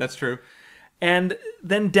name. That's true. And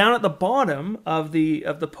then down at the bottom of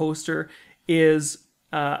the poster is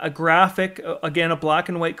a graphic, again a black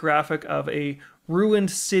and white graphic of a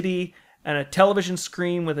ruined city and a television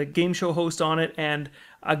screen with a game show host on it and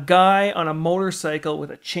a guy on a motorcycle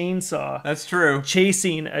with a chainsaw. That's true.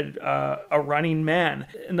 Chasing a running man.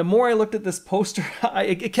 And the more I looked at this poster,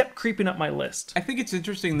 it kept creeping up my list. I think it's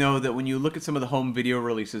interesting though that when you look at some of the home video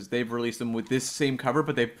releases, they've released them with this same cover,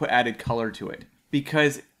 but they've added color to it.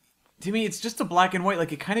 Because to me, it's just a black and white.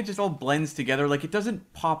 Like, it kind of just all blends together. Like, it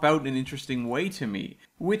doesn't pop out in an interesting way to me.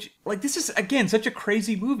 Which, like, this is, again, such a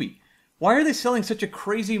crazy movie. Why are they selling such a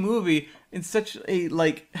crazy movie in such a,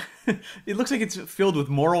 like... it looks like it's filled with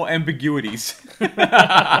moral ambiguities.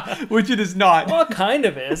 Which it is not. Well, it kind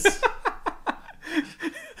of is.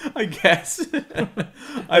 I guess.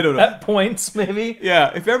 I don't know. At points, maybe.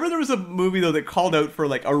 Yeah, if ever there was a movie, though, that called out for,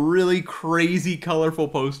 like, a really crazy, colorful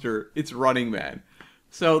poster, it's Running Man.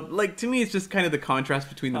 So, like, to me, it's just kind of the contrast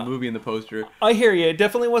between the movie and the poster. I hear you. It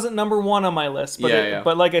definitely wasn't number one on my list, but Yeah.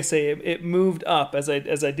 but like I say, it moved up as I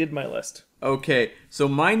did my list. Okay, so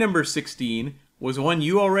my number 16 was one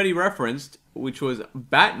you already referenced, which was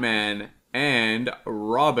Batman and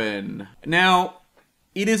Robin. Now,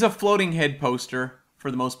 it is a floating head poster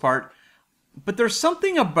for the most part, but there's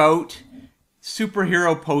something about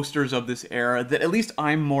superhero posters of this era that at least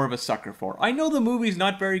I'm more of a sucker for. I know the movie's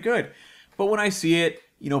not very good, but when I see it,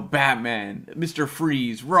 you know, Batman, Mr.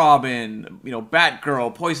 Freeze, Robin, you know,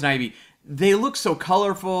 Batgirl, Poison Ivy, they look so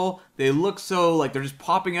colorful. They look so like they're just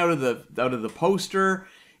popping out of the poster.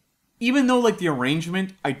 Even though like the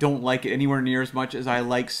arrangement, I don't like it anywhere near as much as I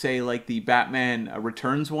like, say, like the Batman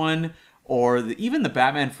Returns one or even the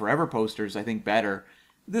Batman Forever posters. I think better.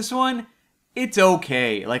 This one, it's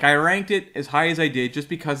okay. Like I ranked it as high as I did just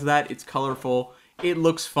because of that. It's colorful. It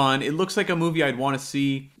looks fun. It looks like a movie I'd want to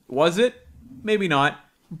see. Was it? Maybe not.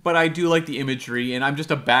 But I do like the imagery, and I'm just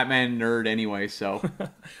a Batman nerd anyway, so...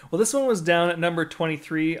 Well, this one was down at number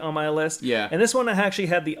 23 on my list. Yeah. And this one actually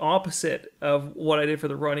had the opposite of what I did for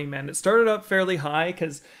the Running Man. It started up fairly high,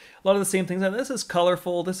 because a lot of the same things. This is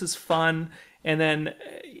colorful, this is fun. And then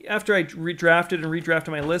after I redrafted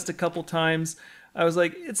my list a couple times, I was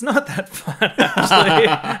like, it's not that fun, actually.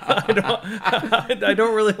 I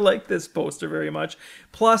don't really like this poster very much.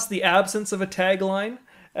 Plus, the absence of a tagline.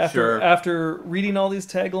 After reading all these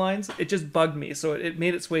taglines, it just bugged me, so it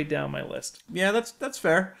made its way down my list. Yeah, that's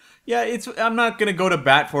fair. Yeah, I'm not gonna go to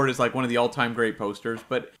bat for it as like one of the all-time great posters,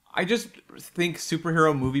 but I just think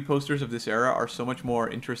superhero movie posters of this era are so much more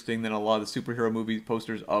interesting than a lot of the superhero movie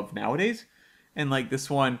posters of nowadays. And like this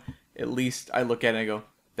one, at least I look at it and I go,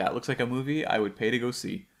 that looks like a movie I would pay to go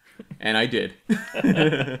see. And I did.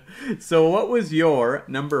 So what was your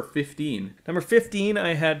number 15? Number 15,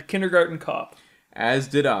 I had Kindergarten Cop. As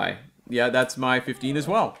did I. Yeah, that's my 15 as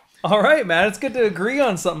well. All right, man. It's good to agree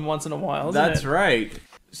on something once in a while, isn't That's it? right.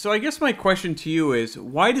 So I guess my question to you is,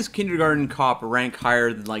 why does Kindergarten Cop rank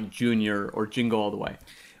higher than like Junior or Jingle All the Way?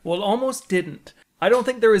 Well, it almost didn't. I don't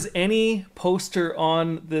think there was any poster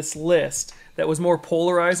on this list that was more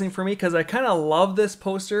polarizing for me, because I kind of love this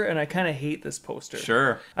poster and I kind of hate this poster.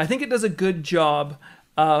 Sure. I think it does a good job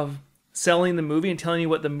of selling the movie and telling you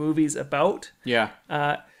what the movie's about. Yeah.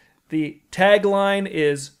 The tagline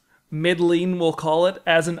is middling, we'll call it.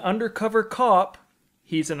 As an undercover cop,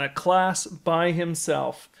 he's in a class by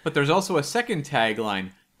himself. But there's also a second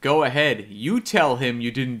tagline. Go ahead, you tell him you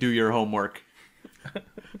didn't do your homework.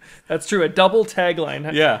 That's true, a double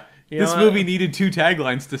tagline. Yeah. You This know, movie needed two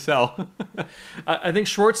taglines to sell. I think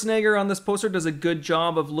Schwarzenegger on this poster does a good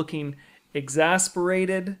job of looking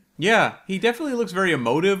exasperated. Yeah, he definitely looks very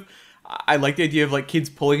emotive. I like the idea of like kids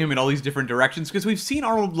pulling him in all these different directions because we've seen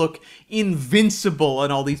Arnold look invincible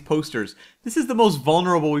on all these posters. This is the most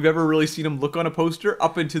vulnerable we've ever really seen him look on a poster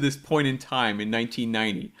up until this point in time in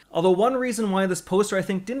 1990. Although one reason why this poster I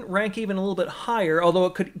think didn't rank even a little bit higher, although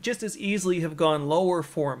it could just as easily have gone lower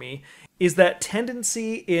for me, is that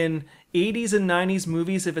tendency in 80s and 90s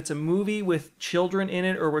movies, if it's a movie with children in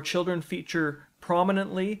it or where children feature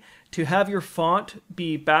prominently, to have your font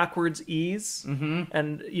be backwards E's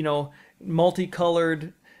and, you know,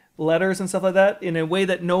 multicolored letters and stuff like that in a way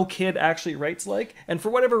that no kid actually writes like. And for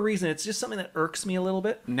whatever reason, it's just something that irks me a little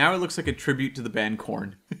bit. Now it looks like a tribute to the band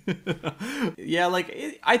Korn. Yeah,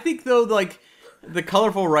 I think though, like the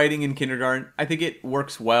colorful writing in Kindergarten, I think it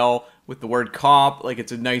works well with the word cop. Like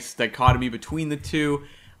it's a nice dichotomy between the two.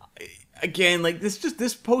 Again, like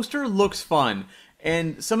this poster looks fun.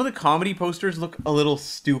 And some of the comedy posters look a little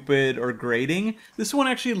stupid or grating. This one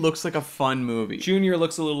actually looks like a fun movie. Junior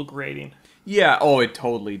looks a little grating. Yeah, oh, it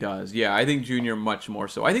totally does. Yeah, I think Junior much more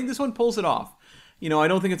so. I think this one pulls it off. You know, I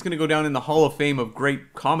don't think it's going to go down in the Hall of Fame of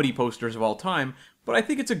great comedy posters of all time, but I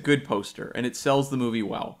think it's a good poster, and it sells the movie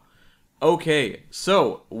well. Okay,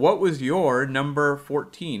 so what was your number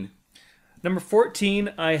 14? Number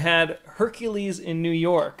 14, I had Hercules in New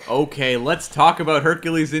York. Okay, let's talk about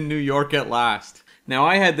Hercules in New York at last. Now,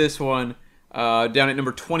 I had this one down at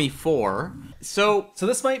number 24. So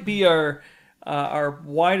this might be our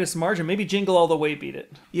widest margin. Maybe Jingle All the Way beat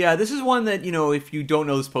it. yeah, this is one that, you know, if you don't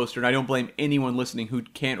know this poster, and I don't blame anyone listening who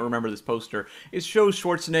can't remember this poster, it shows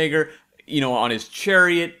Schwarzenegger, you know, on his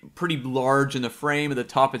chariot, pretty large in the frame. At the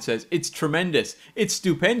top it says, "It's tremendous, it's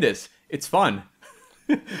stupendous, it's fun."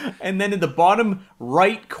 And then in the bottom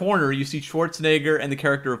right corner, you see Schwarzenegger and the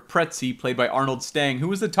character of Pretzi, played by Arnold Stang, who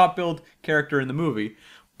was the top-billed character in the movie.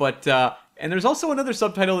 But and there's also another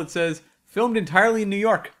subtitle that says, "Filmed entirely in New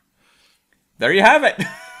York." There you have it.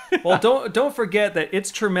 Well, don't forget that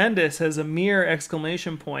It's Tremendous has a mere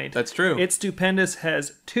exclamation point. That's true. It's Stupendous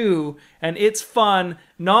has 2, and It's Fun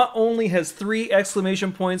not only has 3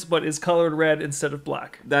 exclamation points, but is colored red instead of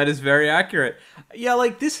black. That is very accurate. Yeah,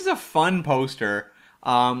 like, this is a fun poster.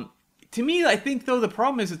 To me, I think, though, the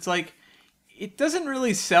problem is it's like, it doesn't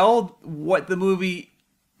really sell what the movie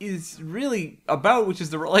is really about, which is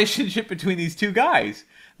the relationship between these two guys.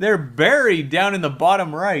 They're buried down in the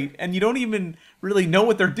bottom right, and you don't even really know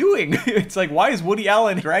what they're doing. It's like, why is Woody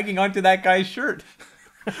Allen dragging onto that guy's shirt?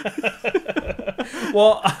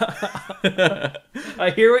 Well,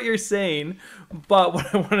 I hear what you're saying, but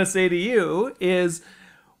what I want to say to you is,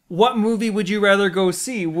 what movie would you rather go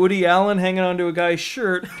see? Woody Allen hanging onto a guy's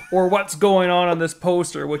shirt, or what's going on this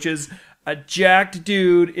poster, which is a jacked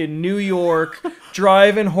dude in New York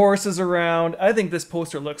driving horses around? I think this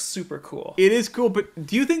poster looks super cool. It is cool, but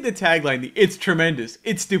do you think the tagline, the "It's tremendous,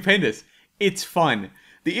 it's stupendous, it's fun,"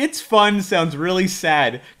 the "it's fun" sounds really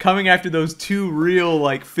sad coming after those two real,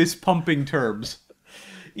 like, fist-pumping terms?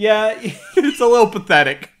 Yeah. It's a little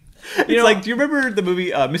pathetic. It's know, like, do you remember the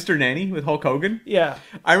movie Mr. Nanny with Hulk Hogan? Yeah.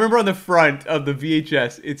 I remember on the front of the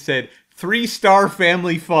VHS, it said, 3-star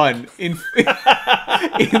family fun in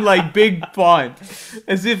like big font,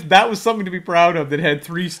 as if that was something to be proud of that had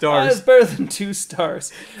 3 stars. It's better than 2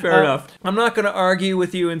 stars. Fair enough. I'm not going to argue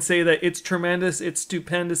with you and say that It's Tremendous, It's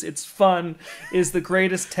Stupendous, It's Fun is the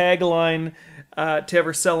greatest tagline to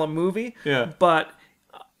ever sell a movie. Yeah. But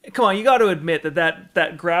come on, you got to admit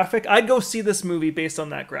that graphic, I'd go see this movie based on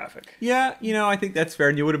that graphic. Yeah, you know, I think that's fair,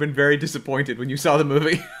 and you would have been very disappointed when you saw the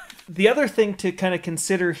movie. The other thing to kind of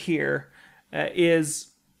consider here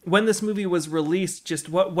is when this movie was released, just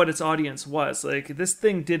what its audience was. Like, this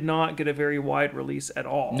thing did not get a very wide release at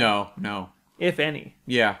all. No. If any.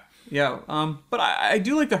 Yeah. But I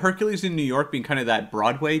do like the Hercules in New York being kind of that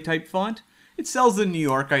Broadway type font. It sells the New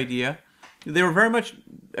York idea. They were very much,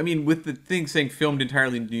 I mean, with the thing saying filmed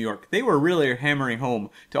entirely in New York, they were really hammering home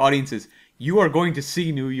to audiences, you are going to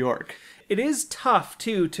see New York. It is tough,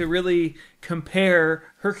 too, to really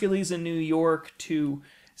compare Hercules in New York to,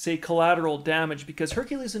 say, Collateral Damage, because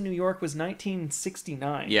Hercules in New York was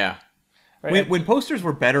 1969. Yeah. Right? When posters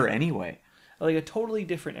were better anyway. Like a totally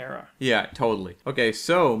different era. Yeah, totally. Okay,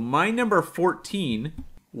 so my number 14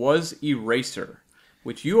 was Eraser,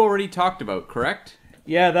 which you already talked about, correct?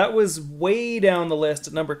 Yeah, that was way down the list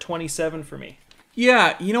at number 27 for me.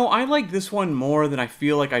 Yeah, you know, I like this one more than I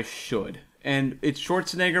feel like I should. And it's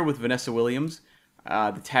Schwarzenegger with Vanessa Williams.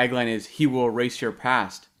 The tagline is, "He will erase your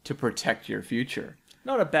past to protect your future."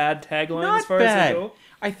 Not a bad tagline Not as far bad. as they go.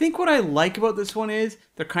 I think what I like about this one is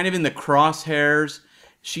they're kind of in the crosshairs.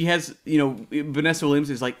 she has, Vanessa Williams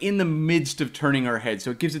is like in the midst of turning her head.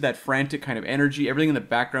 So it gives it that frantic kind of energy. Everything in the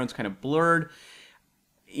background's kind of blurred.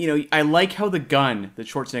 I like how the gun that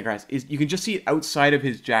Schwarzenegger has is, you can just see it outside of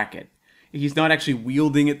his jacket. He's not actually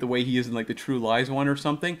wielding it the way he is in like the True Lies one or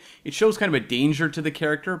something. It shows kind of a danger to the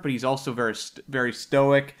character, but he's also very, very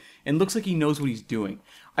stoic and looks like he knows what he's doing.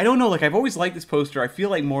 I don't know, like I've always liked this poster. I feel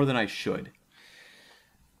like more than I should.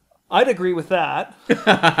 I'd agree with that.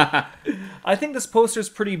 I think this poster's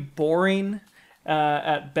pretty boring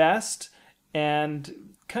at best and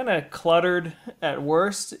kind of cluttered at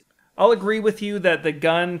worst. I'll agree with you that the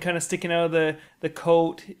gun kind of sticking out of the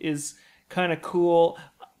coat is kind of cool.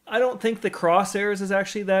 I don't think the crosshairs is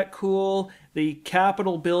actually that cool. The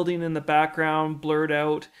Capitol building in the background, blurred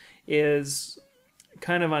out, is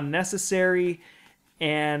kind of unnecessary.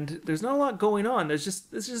 And there's not a lot going on. This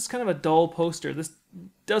is just kind of a dull poster. This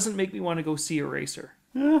doesn't make me want to go see Eraser.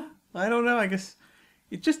 I don't know. I guess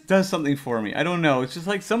it just does something for me. I don't know. It's just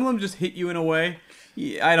like some of them just hit you in a way.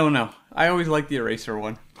 Yeah, I don't know. I always like the Eraser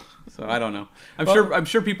one. So I don't know. I'm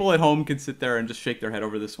sure people at home can sit there and just shake their head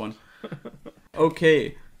over this one.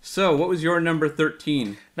 Okay. So, what was your number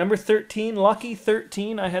 13? Number 13, Lucky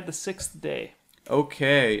 13, I had The Sixth Day.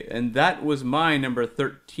 Okay, and that was my number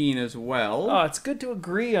 13 as well. Oh, it's good to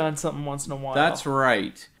agree on something once in a while. That's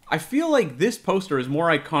right. I feel like this poster is more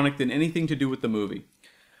iconic than anything to do with the movie.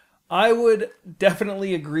 I would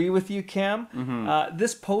definitely agree with you, Cam. Mm-hmm.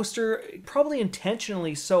 This poster, probably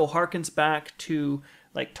intentionally so, harkens back to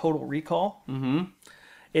like Total Recall. Mm-hmm.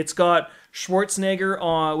 It's got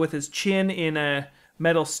Schwarzenegger with his chin in a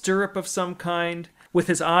metal stirrup of some kind, with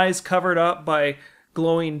his eyes covered up by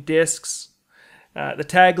glowing discs. The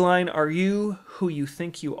tagline, "Are you who you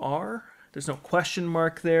think you are?" There's no question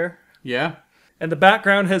mark there. Yeah. And the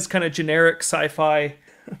background has kind of generic sci-fi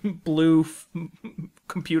blue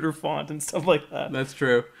computer font and stuff like that. That's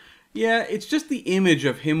true. Yeah, it's just the image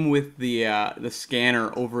of him with the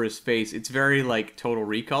scanner over his face. It's very like Total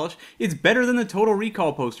Recall-ish. It's better than the Total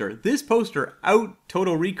Recall poster. This poster out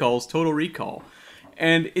Total Recall's Total Recall.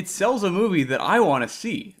 And it sells a movie that I want to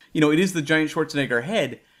see. It is the giant Schwarzenegger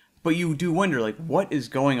head, but you do wonder, like, what is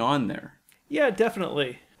going on there? Yeah,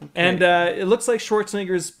 definitely. Okay. And it looks like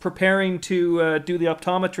Schwarzenegger's preparing to do the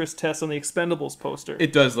optometrist test on the Expendables poster.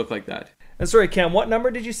 It does look like that. And sorry, Cam, what number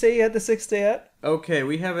did you say you had The Sixth Day at? Okay,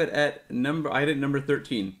 we have it at number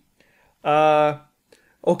 13.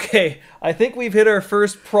 Okay, I think we've hit our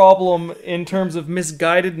first problem in terms of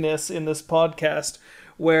misguidedness in this podcast,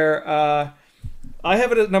 where I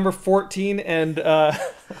have it at number 14, and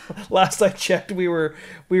last I checked, we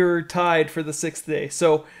were tied for The Sixth Day.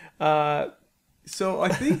 So I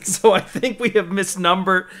think we have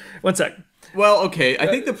misnumbered. One sec. Well, okay. I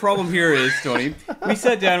think the problem here is, Tony, we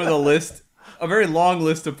sat down with a very long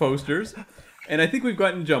list of posters, and I think we've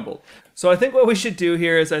gotten jumbled. So I think what we should do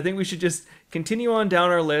here is I think we should just continue on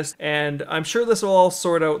down our list, and I'm sure this will all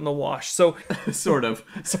sort out in the wash. So sort of.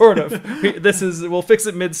 We'll fix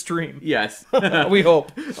it midstream. Yes. We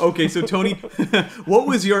hope. Okay, so Tony, what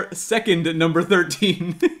was your second number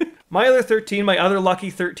 13? My other 13, my other lucky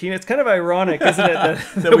 13. It's kind of ironic, isn't it,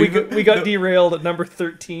 that we got derailed at number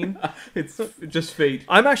 13. It's just fate.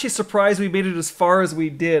 I'm actually surprised we made it as far as we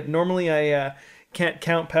did. Normally I can't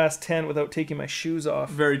count past 10 without taking my shoes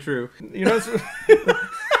off. Very true.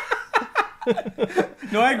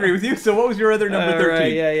 No, I agree with you. So what was your other number 13?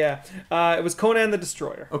 Right, yeah. It was Conan the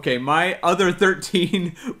Destroyer. Okay, my other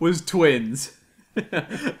 13 was Twins.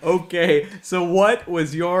 Okay, so what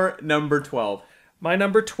was your number 12? My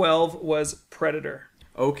number 12 was Predator.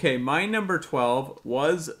 Okay, my number 12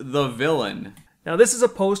 was The Villain. Now, this is a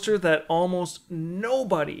poster that almost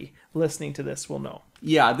nobody listening to this will know.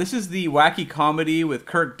 Yeah, this is the wacky comedy with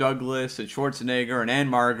Kirk Douglas and Schwarzenegger and Anne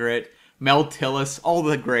Margaret, Mel Tillis, all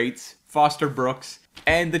the greats, Foster Brooks,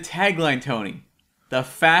 and the tagline, Tony, "The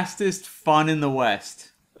fastest fun in the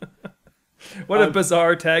West." What a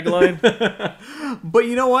bizarre tagline. But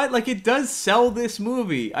you know what? Like, it does sell this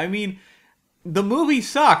movie. I mean, the movie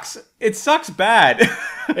sucks. It sucks bad.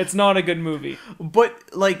 It's not a good movie.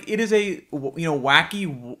 But, like, it is a,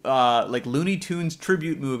 wacky, like, Looney Tunes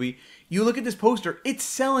tribute movie. You look at this poster, it's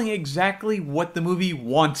selling exactly what the movie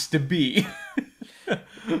wants to be.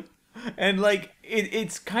 And, like,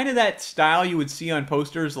 it's kind of that style you would see on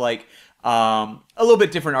posters, like, a little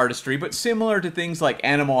bit different artistry, but similar to things like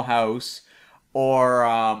Animal House, or,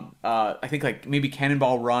 I think, like, maybe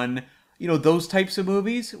Cannonball Run. Those types of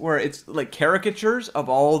movies where it's like caricatures of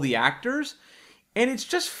all the actors. And it's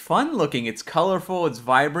just fun looking. It's colorful. It's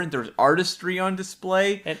vibrant. There's artistry on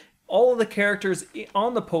display. And all of the characters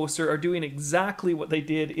on the poster are doing exactly what they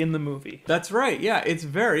did in the movie. That's right. Yeah, it's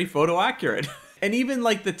very photo accurate. And even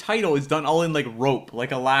like the title is done all in like rope,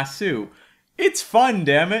 like a lasso. It's fun,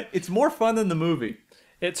 damn it. It's more fun than the movie.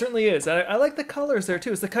 It certainly is. I like the colors there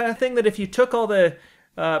too. It's the kind of thing that if you took all the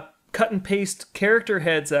cut and paste character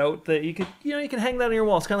heads out, that you can hang that on your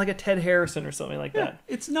wall. It's kind of like a Ted Harrison or something like that.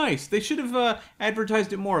 It's nice. They should have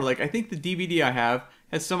advertised it more. Like, I think the DVD I have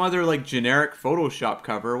has some other like generic Photoshop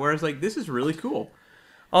cover, whereas like this is really cool.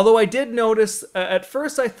 Although I did notice, at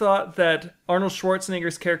first I thought that Arnold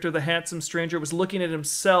Schwarzenegger's character, the handsome stranger, was looking at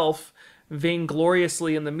himself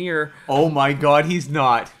vaingloriously in the mirror. Oh my god, he's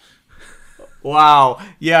not. Wow.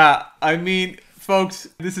 Yeah, I mean, folks,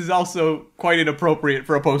 this is also quite inappropriate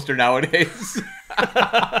for a poster nowadays.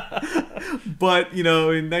 But,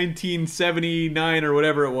 in 1979 or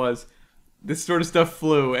whatever it was, this sort of stuff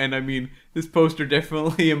flew, and I mean, this poster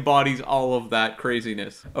definitely embodies all of that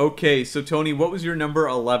craziness. Okay, so Tony, what was your number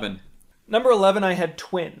 11? Number 11, I had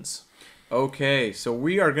Twins. Okay, so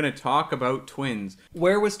we are going to talk about Twins.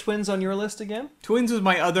 Where was Twins on your list again? Twins was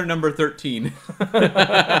my other number 13.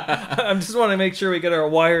 I just want to make sure we get our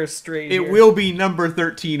wires straight It here. will be number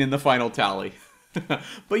 13 in the final tally.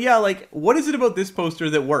 But yeah, like, what is it about this poster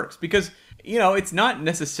that works? Because, it's not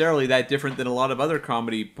necessarily that different than a lot of other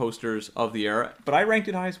comedy posters of the era, but I ranked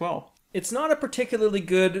it high as well. It's not a particularly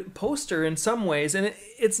good poster in some ways, and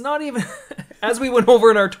it's not even, as we went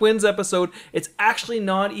over in our Twins episode, it's actually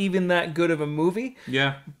not even that good of a movie.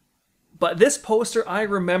 Yeah. But this poster I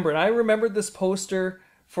remember, and I remembered this poster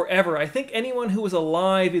forever. I think anyone who was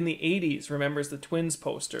alive in the 80s remembers the Twins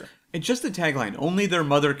poster. And just the tagline, only their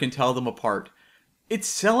mother can tell them apart. It's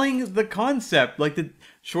selling the concept, like the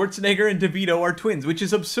Schwarzenegger and DeVito are twins, which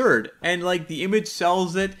is absurd. And like the image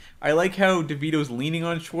sells it. I like how DeVito's leaning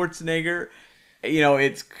on Schwarzenegger.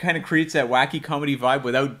 It kind of creates that wacky comedy vibe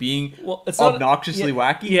without being obnoxiously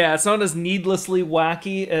wacky. Yeah, it's not as needlessly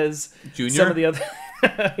wacky as Junior? some of the other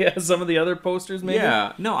some of the other posters maybe.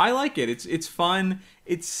 Yeah, no, I like it. It's fun.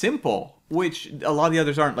 It's simple, which a lot of the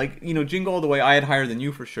others aren't. Like, Jingle All the Way, I had higher than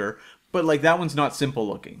you for sure. But, like, that one's not simple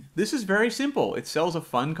looking. This is very simple. It sells a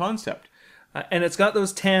fun concept. And it's got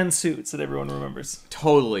those tan suits that everyone remembers.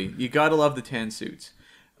 Totally. You gotta love the tan suits.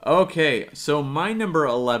 Okay, so my number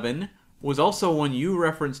 11 was also one you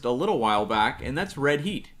referenced a little while back, and that's Red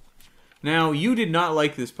Heat. Now, you did not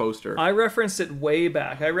like this poster. I referenced it way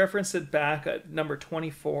back. I referenced it back at number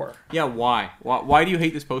 24. Yeah, why? Why do you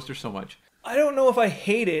hate this poster so much? I don't know if I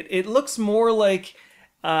hate it. It looks more like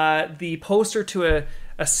the poster to a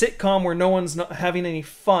sitcom where no one's not having any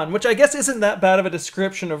fun, which I guess isn't that bad of a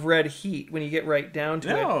description of Red Heat when you get right down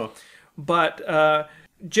to it. But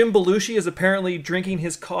Jim Belushi is apparently drinking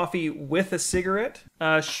his coffee with a cigarette.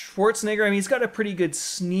 Schwarzenegger, I mean, he's got a pretty good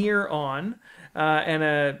sneer on and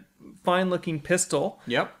a fine-looking pistol.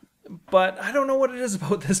 Yep. But I don't know what it is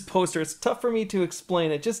about this poster. It's tough for me to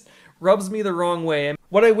explain. It just rubs me the wrong way. And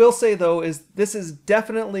what I will say, though, is this is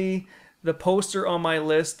definitely the poster on my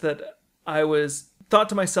list that I thought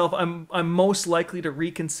to myself, I'm most likely to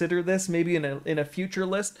reconsider this, maybe in a future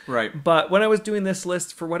list. Right. But when I was doing this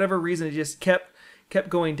list, for whatever reason, it just kept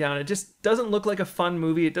going down. It just doesn't look like a fun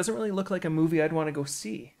movie. It doesn't really look like a movie I'd want to go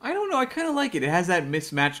see. I don't know. I kind of like it. It has that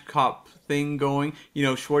mismatched cop thing going.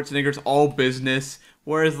 Schwarzenegger's all business,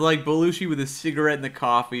 whereas like Belushi with his cigarette and the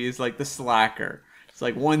coffee is like the slacker. It's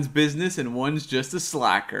like one's business and one's just a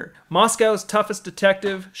slacker. Moscow's toughest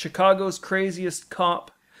detective, Chicago's craziest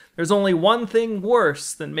cop. There's only one thing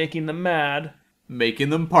worse than making them mad. Making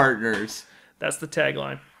them partners. That's the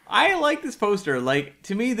tagline. I like this poster. Like,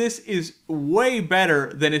 to me, this is way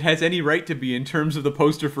better than it has any right to be in terms of the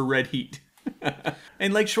poster for Red Heat.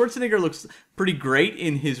 And, like, Schwarzenegger looks pretty great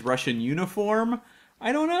in his Russian uniform.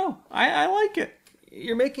 I don't know. I like it.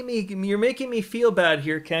 You're making me feel bad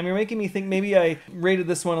here, Cam. You're making me think maybe I rated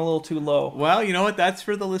this one a little too low. Well, you know what? That's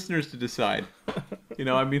for the listeners to decide.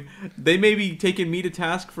 I mean, they may be taking me to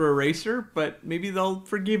task for Eraser, but maybe they'll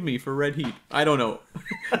forgive me for Red Heat. I don't know.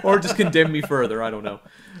 Or just condemn me further. I don't know.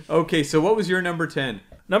 Okay, so what was your number 10?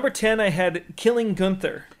 Number 10, I had Killing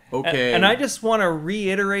Gunther. Okay. And I just want to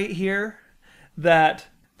reiterate here that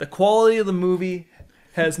the quality of the movie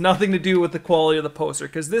has nothing to do with the quality of the poster,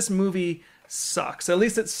 because this movie sucks. At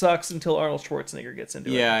least it sucks until Arnold Schwarzenegger gets into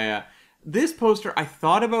it. Yeah. This poster, I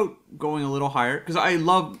thought about going a little higher, because I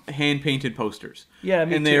love hand-painted posters. Yeah,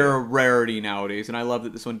 me and too. they're a rarity nowadays, and I love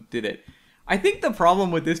that this one did it. I think the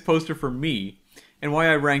problem with this poster for me, and why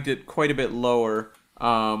I ranked it quite a bit lower,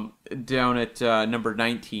 down at number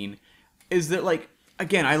 19, is that, like,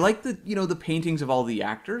 again, I like the paintings of all the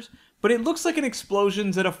actors, but it looks like an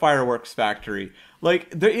explosion's at a fireworks factory.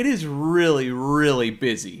 Like, it is really, really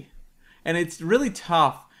busy. And it's really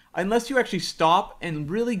tough unless you actually stop and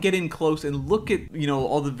really get in close and look at,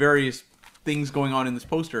 all the various things going on in this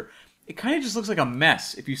poster. It kind of just looks like a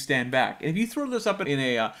mess if you stand back. And if you throw this up in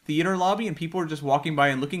a theater lobby and people are just walking by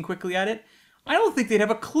and looking quickly at it, I don't think they'd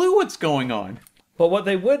have a clue what's going on. But what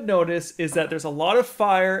they would notice is that there's a lot of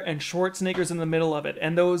fire and Schwarzenegger's in the middle of it.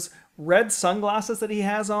 And those red sunglasses that he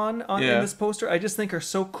has on in this poster, I just think are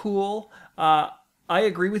so cool. I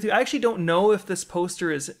agree with you. I actually don't know if this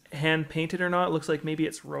poster is hand painted or not. It looks like maybe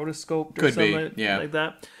it's rotoscoped or something like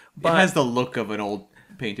that. But it has the look of an old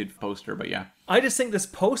painted poster, but yeah. I just think this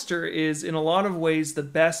poster is in a lot of ways the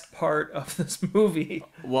best part of this movie.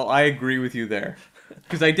 Well, I agree with you there.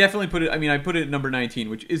 Because I definitely put it, I put it at number 19,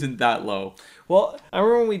 which isn't that low. Well, I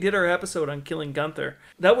remember when we did our episode on Killing Gunther,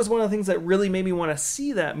 that was one of the things that really made me want to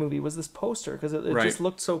see that movie was this poster, because it just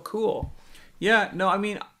looked so cool. Yeah, no,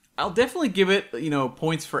 I'll definitely give it,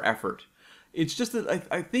 points for effort. It's just that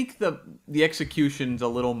I think the execution's a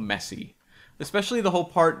little messy. Especially the whole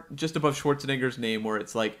part just above Schwarzenegger's name where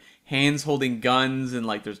it's like hands holding guns and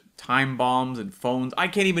like there's time bombs and phones. I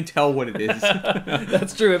can't even tell what it is.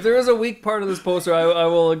 That's true. If there is a weak part of this poster, I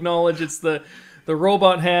will acknowledge it's the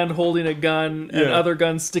robot hand holding a gun and other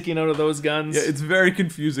guns sticking out of those guns. Yeah, it's very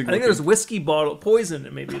confusing. I think there's whiskey bottle, poison,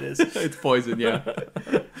 maybe it is. It's poison, yeah.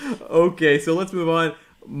 Okay, so let's move on.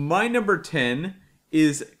 My number 10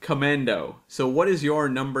 is Commando. So what is your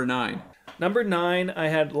number 9? Number 9, I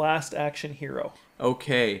had Last Action Hero.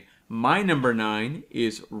 Okay, my number 9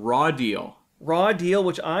 is Raw Deal. Raw Deal,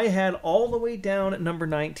 which I had all the way down at number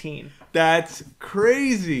 19. That's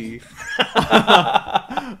crazy.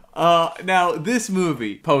 Now, this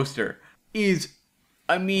movie poster is,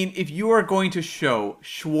 if you are going to show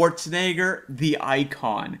Schwarzenegger, the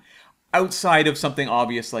icon, outside of something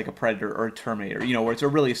obvious like a Predator or a Terminator, where it's a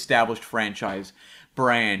really established franchise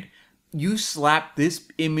brand, you slap this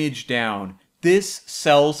image down. This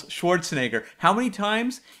sells Schwarzenegger. How many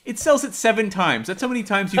times? It sells it 7 times. That's how many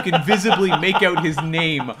times you can visibly make out his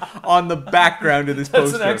name on the background of this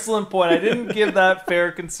poster. That's an excellent point. I didn't give that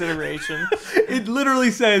fair consideration. It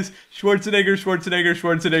literally says Schwarzenegger, Schwarzenegger,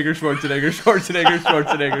 Schwarzenegger, Schwarzenegger, Schwarzenegger,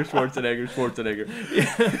 Schwarzenegger, Schwarzenegger, Schwarzenegger.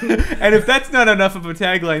 Yeah. And if that's not enough of a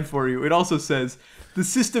tagline for you, it also says, the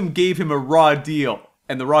system gave him a raw deal.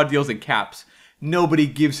 And the raw deal's in caps. Nobody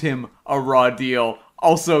gives him a raw deal.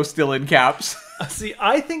 Also still in caps. See,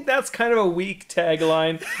 I think that's kind of a weak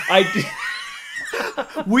tagline.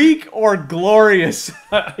 Weak or glorious?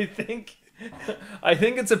 I think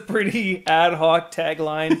it's a pretty ad hoc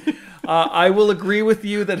tagline. I will agree with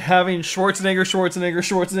you that having Schwarzenegger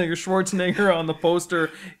on the poster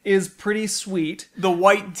is pretty sweet. The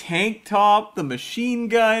white tank top, the machine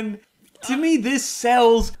gun. To me, this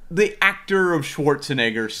sells the actor of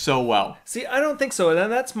Schwarzenegger so well. See, I don't think so.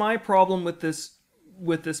 And that's my problem with this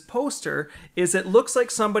poster, is it looks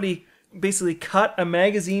like somebody basically cut a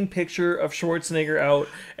magazine picture of Schwarzenegger out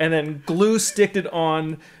and then glue sticked it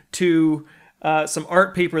on to some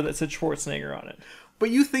art paper that said Schwarzenegger on it.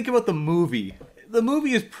 But you think about the movie. The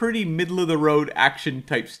movie is pretty middle-of-the-road action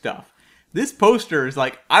type stuff. This poster is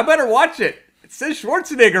like, I better watch it. It says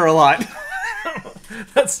Schwarzenegger a lot.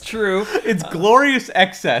 That's true. It's glorious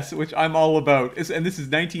excess, which I'm all about. And this is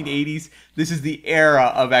 1980s. This is the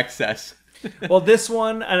era of excess. Well, this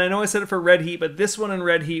one, and I know I said it for Red Heat, but this one and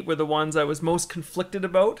Red Heat were the ones I was most conflicted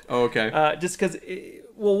about. Oh, okay. Just because,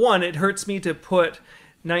 one, it hurts me to put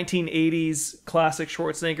 1980s classic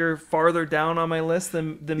Schwarzenegger farther down on my list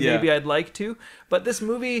than maybe I'd like to. But this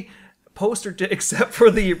movie poster, except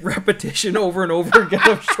for the repetition over and over again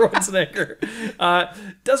of Schwarzenegger,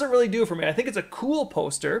 doesn't really do it for me. I think it's a cool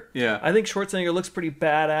poster. Yeah. I think Schwarzenegger looks pretty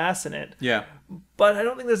badass in it. Yeah. But I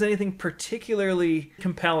don't think there's anything particularly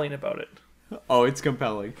compelling about it. Oh, it's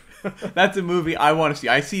compelling. That's a movie I want to see.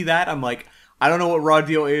 I see that, I'm like, I don't know what Raw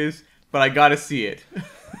Deal is, but I gotta see it.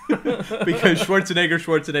 Because Schwarzenegger.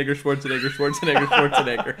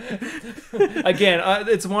 Again,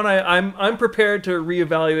 it's one I'm prepared to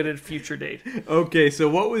reevaluate at a future date. Okay, so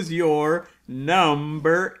what was your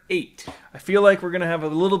number 8? I feel like we're gonna have a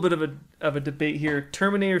little bit of a debate here.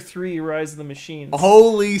 Terminator 3: Rise of the Machines.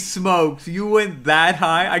 Holy smokes, you went that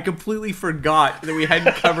high? I completely forgot that we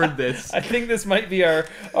hadn't covered this. I think this might be our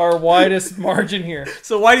widest margin here.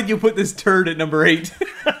 So why did you put this turd at number 8?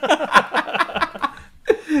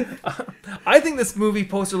 I think this movie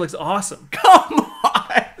poster looks awesome. Come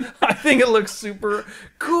on! I think it looks super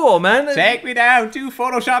cool, man. Take me down to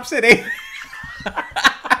Photoshop City.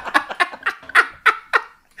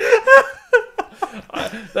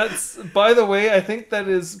 That's, by the way, I think that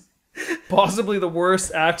is possibly the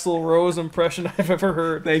worst Axl Rose impression I've ever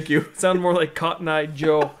heard. Thank you. It sounded more like Cotton Eye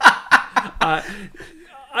Joe. I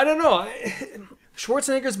don't know.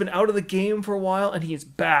 Schwarzenegger's been out of the game for a while, and he's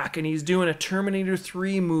back, and he's doing a Terminator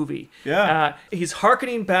 3 movie. Yeah. He's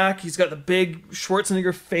hearkening back. He's got the big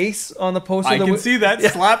Schwarzenegger face on the poster. I can see that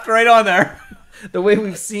slapped right on there. The way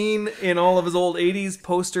we've seen in all of his old 80s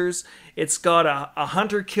posters. It's got a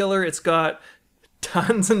hunter killer. It's got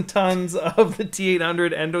tons and tons of the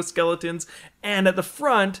T-800 endoskeletons. And at the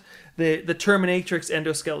front, the Terminatrix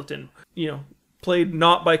endoskeleton, played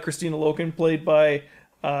not by Christina Loken, played by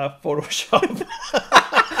Photoshop.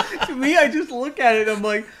 To me, I just look at it, I'm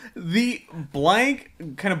like, the blank,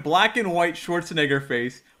 kind of black and white Schwarzenegger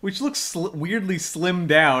face, which looks weirdly slimmed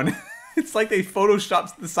down. It's like they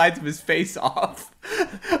photoshopped the sides of his face off.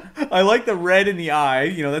 I like the red in the eye,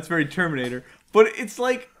 that's very Terminator. But it's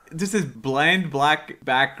like just this bland black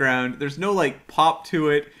background. There's no like pop to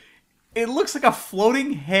it. It looks like a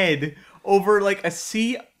floating head over like a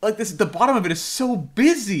sea. Like this, the bottom of it is so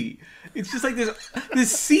busy. It's just like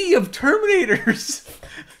this sea of Terminators.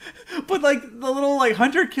 But like the little like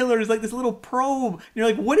hunter killer is like this little probe. And you're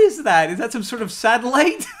like, what is that? Is that some sort of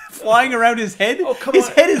satellite flying around his head? Oh, come his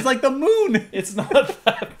on. head is like the moon. It's not that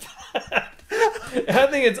bad. I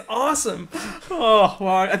think it's awesome. Oh,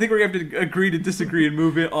 well, I think we're going to have to agree to disagree and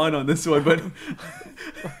move it on this one. But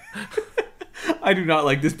I do not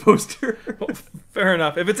like this poster. Fair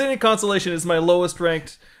enough. If it's any consolation, it's my lowest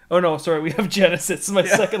ranked. Oh no, sorry, we have Genesis, my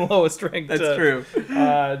second lowest ranked. That's true.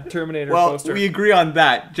 Terminator Well, poster. we agree on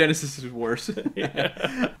that. Genesis is worse.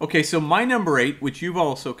 Okay, so my number 8, which you've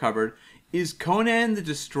also covered, is Conan the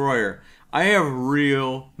Destroyer. I have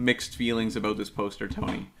real mixed feelings about this poster,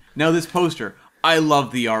 Tony. Now, this poster, I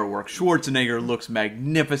love the artwork. Schwarzenegger looks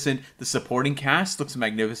magnificent. The supporting cast looks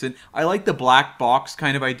magnificent. I like the black box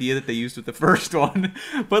kind of idea that they used with the first one.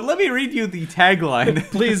 But let me read you the tagline.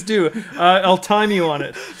 Please do. I'll time you on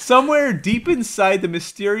it. Somewhere deep inside the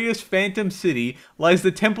mysterious Phantom City lies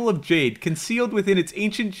the Temple of Jade. Concealed within its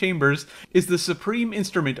ancient chambers is the supreme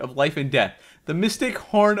instrument of life and death, the mystic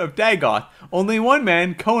horn of Dagoth. Only one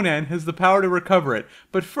man, Conan, has the power to recover it.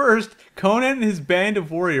 But first, Conan and his band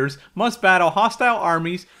of warriors must battle hostile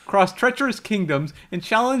armies, cross treacherous kingdoms, and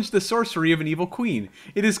challenge the sorcery of an evil queen.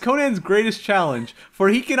 It is Conan's greatest challenge, for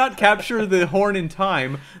he cannot capture the horn in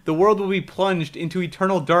time. The world will be plunged into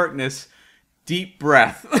eternal darkness. Deep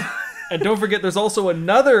breath. And don't forget, there's also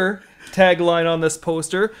another tagline on this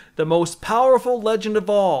poster. The most powerful legend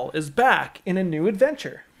of all is back in a new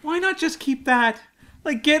adventure. Why not just keep that?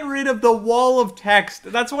 Like, get rid of the wall of text.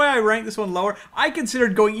 That's why I ranked this one lower. I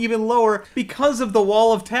considered going even lower because of the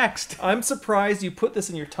wall of text. I'm surprised you put this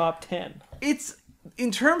in your top 10. It's, in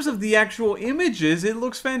terms of the actual images, it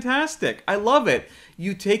looks fantastic. I love it.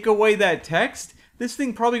 You take away that text, this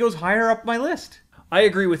thing probably goes higher up my list. I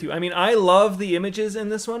agree with you. I mean, I love the images in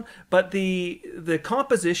this one, but the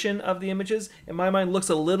composition of the images, in my mind, looks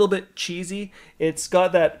a little bit cheesy. It's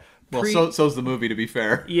got that... Well, so's the movie, to be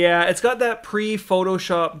fair. Yeah, it's got that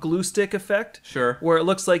pre-Photoshop glue stick effect. Sure. Where it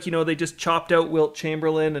looks like, they just chopped out Wilt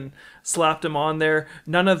Chamberlain and slapped him on there.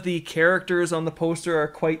 None of the characters on the poster are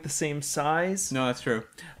quite the same size. No, that's true.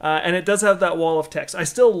 And it does have that wall of text. I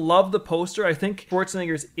still love the poster. I think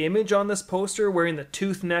Schwarzenegger's image on this poster, wearing the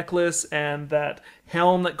tooth necklace and that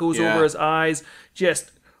helm that goes over his eyes,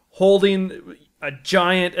 just holding a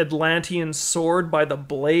giant Atlantean sword by the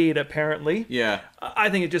blade, apparently. Yeah. I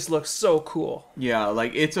think it just looks so cool. Yeah,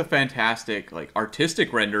 like, it's a fantastic, like,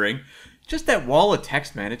 artistic rendering. Just that wall of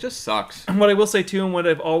text, man, it just sucks. And what I will say, too, and what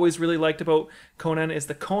I've always really liked about Conan is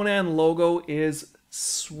the Conan logo is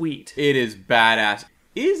sweet. It is badass.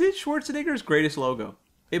 Is it Schwarzenegger's greatest logo?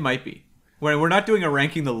 It might be. We're not doing a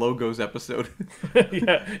ranking the logos episode.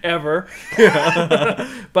 Yeah, ever.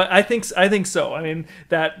 But I think so. I mean,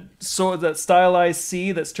 that sword, that stylized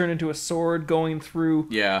C that's turned into a sword going through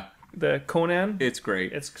the Conan. It's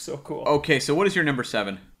great. It's so cool. Okay, so what is your number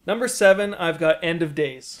 7? Number 7, I've got End of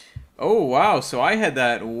Days. Oh, wow. So I had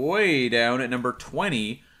that way down at number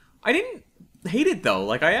 20. I didn't hate it, though.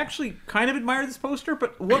 Like, I actually kind of admire this poster,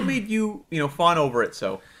 but what made you, fawn over it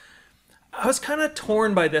so? I was kind of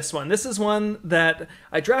torn by this one. This is one that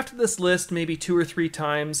I drafted this list maybe 2 or 3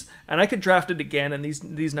 times, and I could draft it again, and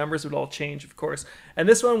these numbers would all change, of course. And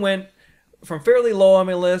this one went from fairly low on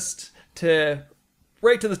my list to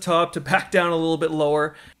right to the top to back down a little bit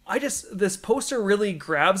lower. This poster really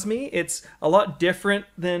grabs me. It's a lot different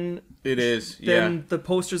than the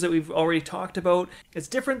posters that we've already talked about. It's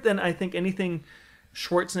different than I think anything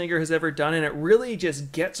Schwarzenegger has ever done, and it really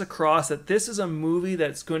just gets across that this is a movie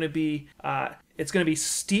that's going to be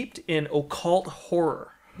steeped in occult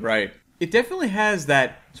horror. Right. It definitely has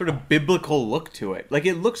that sort of biblical look to it. Like,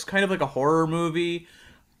 it looks kind of like a horror movie.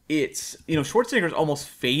 It's, Schwarzenegger's almost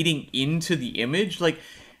fading into the image. Like,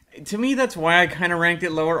 To me, that's why I kind of ranked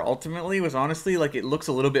it lower ultimately, was honestly, like, it looks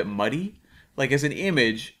a little bit muddy. Like, as an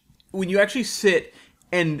image, when you actually sit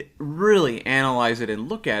and really analyze it and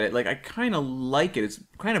look at it, like, I kind of like it. It's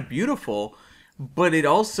kind of beautiful, but it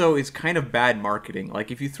also is kind of bad marketing.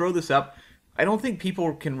 Like, if you throw this up, I don't think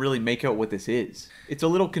people can really make out what this is. It's a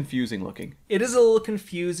little confusing looking. It is a little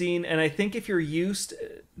confusing, and I think if you're used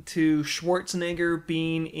to Schwarzenegger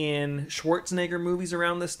being in Schwarzenegger movies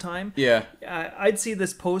around this time, Yeah. I'd see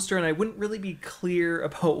this poster and I wouldn't really be clear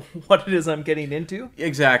about what it is I'm getting into.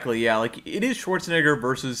 Exactly, yeah. Like, it is Schwarzenegger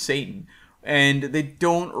versus Satan, and they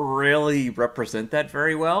don't really represent that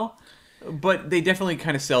very well, but they definitely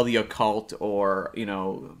kind of sell the occult or, you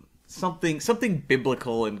know, something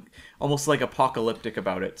biblical and almost like apocalyptic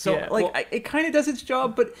about it. So, Yeah, like, well- it kind of does its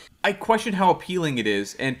job, but I question how appealing it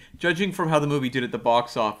is, and judging from how the movie did at the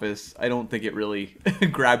box office, I don't think it really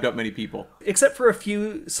grabbed up many people. Except for a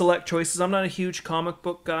few select choices. I'm not a huge comic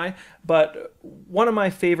book guy, but one of my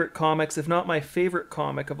favorite comics, if not my favorite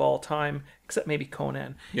comic of all time, except maybe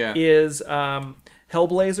Conan, Yeah. is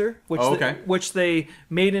Hellblazer, Okay. which they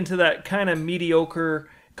made into that kind of mediocre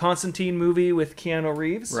Constantine movie with Keanu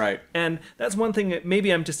Reeves. Right. And that's one thing that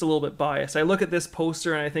maybe I'm just a little bit biased. I look at this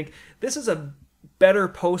poster and I think this is a better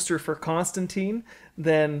poster for Constantine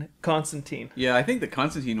than Constantine. Yeah, I think the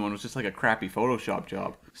Constantine one was just like a crappy Photoshop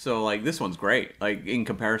job. So, like, this one's great, like, in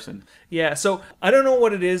comparison. Yeah, so I don't know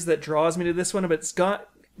what it is that draws me to this one, but it's got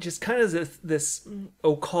just kind of this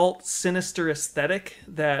occult, sinister aesthetic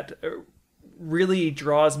that really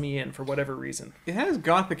draws me in for whatever reason. It has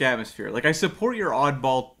gothic atmosphere. Like, I support your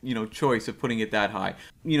oddball, choice of putting it that high.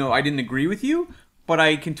 I didn't agree with you, but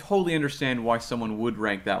I can totally understand why someone would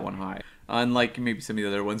rank that one high. Unlike maybe some of the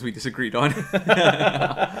other ones we disagreed on.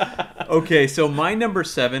 Okay, so my number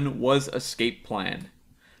 7 was Escape Plan.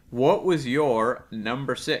 What was your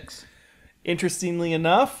number 6? Interestingly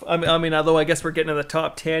enough, I mean, although I guess we're getting to the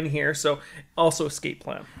top 10 here, so also Escape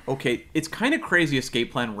Plan. Okay, it's kind of crazy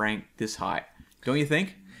Escape Plan ranked this high. Don't you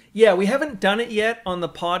think? Yeah, we haven't done it yet on the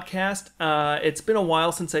podcast. It's been a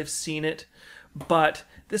while since I've seen it, but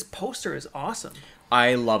this poster is awesome.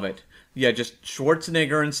 I love it. Yeah, just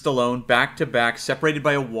Schwarzenegger and Stallone back to back, separated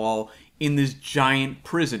by a wall in this giant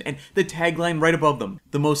prison. And the tagline right above them,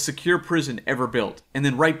 the most secure prison ever built. And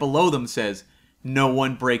then right below them says, no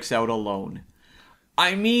one breaks out alone.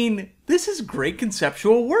 I mean, this is great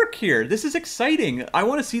conceptual work here. This is exciting. I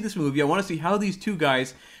want to see this movie. I want to see how these two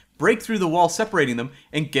guys break through the wall separating them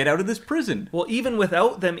and get out of this prison. Well, even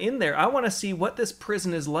without them in there, I want to see what this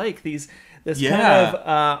prison is like. This Yeah. kind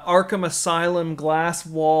of Arkham Asylum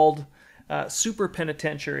glass-walled super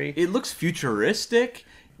penitentiary. It looks futuristic.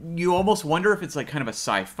 You almost wonder if it's like kind of a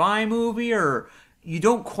sci-fi movie, or you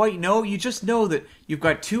don't quite know. You just know that you've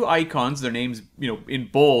got two icons, their names, in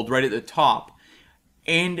bold right at the top.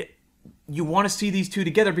 And you want to see these two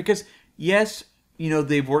together because, yes,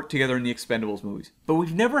 they've worked together in the Expendables movies. But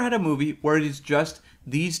we've never had a movie where it is just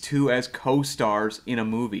these two as co-stars in a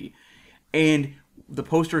movie. And the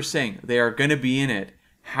poster is saying they are going to be in it.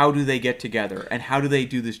 How do they get together? And how do they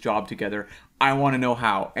do this job together? I want to know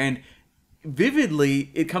how. And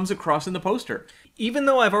vividly, it comes across in the poster. Even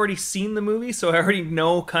though I've already seen the movie, so I already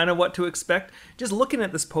know kind of what to expect, just looking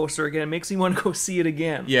at this poster again makes me want to go see it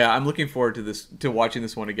again. Yeah, I'm looking forward to watching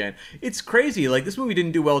this one again. It's crazy. Like, this movie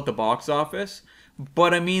didn't do well at the box office.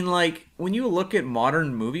 But, I mean, like, when you look at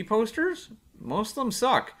modern movie posters, most of them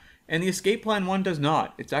suck. And the Escape Plan one does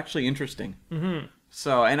not. It's actually interesting. Mm-hmm.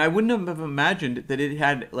 So, and I wouldn't have imagined that it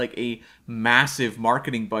had, like, a massive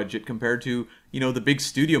marketing budget compared to, the big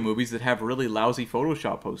studio movies that have really lousy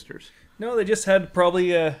Photoshop posters. No, they just had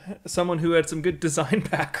probably someone who had some good design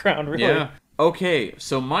background, really. Yeah. Okay,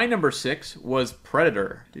 so my number 6 was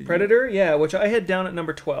Predator. Predator, yeah, which I had down at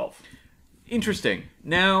number 12. Interesting.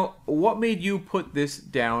 Now, what made you put this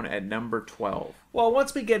down at number 12? Well,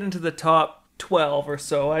 once we get into the top 12 or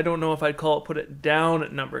so, I don't know if I'd put it down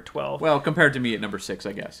at number 12. Well, compared to me at number 6,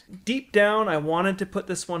 I guess. Deep down, I wanted to put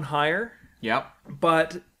this one higher, Yep.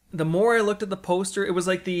 but the more I looked at the poster, it was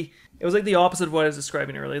like the opposite of what I was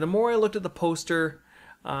describing earlier. The more I looked at the poster,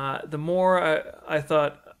 the more I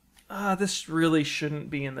thought, this really shouldn't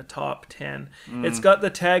be in the top 10. It's got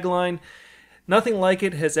the tagline, "Nothing like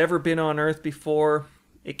it has ever been on Earth before.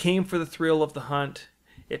 It came for the thrill of the hunt.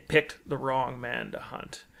 It picked the wrong man to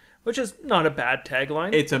hunt." Which is not a bad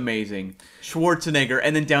tagline. It's amazing. Schwarzenegger,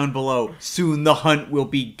 and then down below, "Soon the hunt will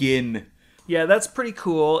begin." Yeah, that's pretty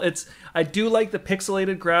cool. I do like the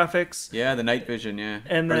pixelated graphics. Yeah, the night vision, yeah.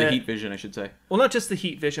 And or the the- heat vision, I should say. Well, not just the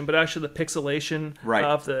heat vision, but actually the pixelation Right.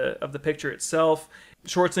 of the picture itself.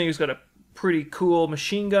 Schwarzenegger's got a pretty cool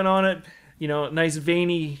machine gun on it. Nice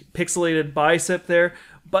veiny pixelated bicep there.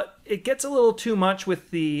 but it gets a little too much with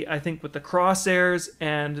the crosshairs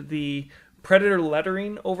and the Predator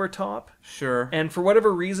lettering over top. Sure. And for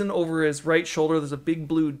whatever reason, over his right shoulder, there's a big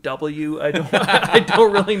blue W. I don't, I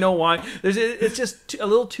don't really know why. It's just a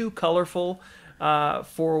little too colorful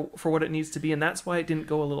for what it needs to be, and that's why it didn't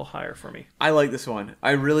go a little higher for me. I like this one.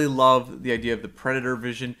 I really love the idea of the Predator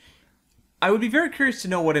vision. I would be very curious to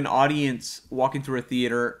know what an audience walking through a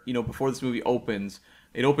theater, before this movie opens.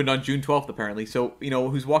 It opened on June 12th, apparently. So,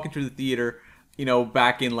 who's walking through the theater,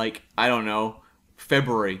 back in, I don't know,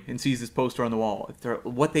 February, and sees this poster on the wall,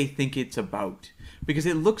 what they think it's about. Because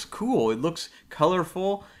it looks cool. It looks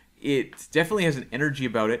colorful. It definitely has an energy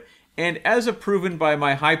about it. And as proven by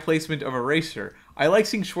my high placement of Eraser, I like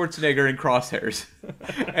seeing Schwarzenegger in crosshairs.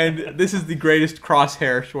 And this is the greatest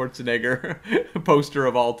crosshair Schwarzenegger poster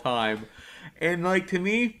of all time. And, to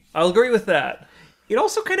me, I'll agree with that. it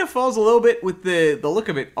also kind of falls a little bit with the look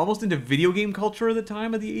of it, almost into video game culture of the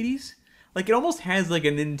time of the 80s. It almost has, a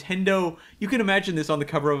Nintendo... You can imagine this on the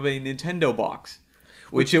cover of a Nintendo box.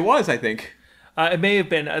 Which it was, I think. It may have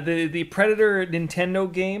been. The Predator Nintendo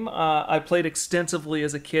game I played extensively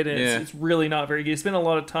as a kid, and it's really not very good. You spend a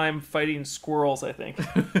lot of time fighting squirrels, I think.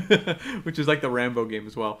 Which is like the Rambo game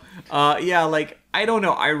as well. I don't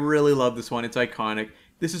know. I really love this one. It's iconic.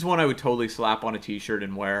 This is one I would totally slap on a t-shirt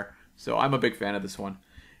and wear. So I'm a big fan of this one.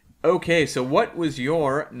 Okay, so what was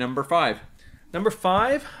your number 5? Number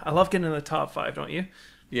 5? I love getting in the top 5, don't you?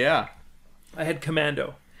 Yeah. I had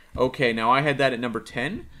Commando. Okay, now I had that at number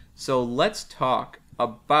 10. So let's talk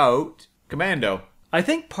about Commando. I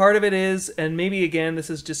think part of it is, and maybe again this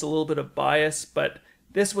is just a little bit of bias, but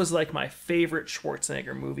this was my favorite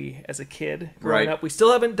Schwarzenegger movie as a kid growing up. We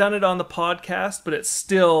still haven't done it on the podcast, but it's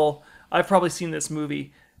still... I've probably seen this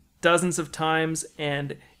movie dozens of times,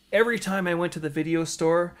 and every time I went to the video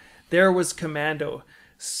store, there was Commando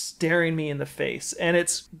staring me in the face. And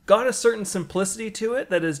it's got a certain simplicity to it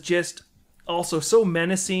that is just also so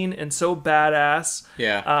menacing and so badass.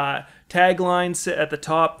 Yeah. Tagline sit at the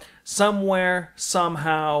top: somewhere,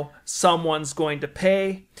 somehow, someone's going to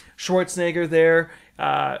pay. Schwarzenegger there,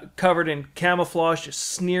 covered in camouflage, just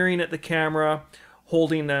sneering at the camera,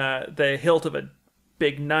 holding the hilt of a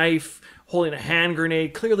big knife, holding a hand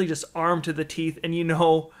grenade, clearly just armed to the teeth, and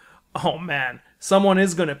oh man, someone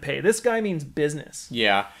is going to pay. This guy means business.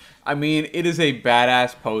 Yeah. I mean, it is a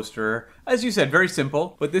badass poster. As you said, very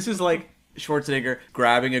simple, but this is Schwarzenegger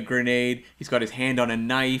grabbing a grenade. He's got his hand on a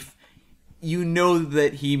knife. You know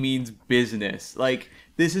that he means business.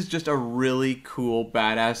 This is just a really cool,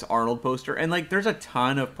 badass Arnold poster. And, there's a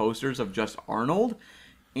ton of posters of just Arnold,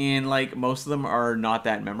 and, most of them are not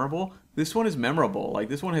that memorable. This one is memorable.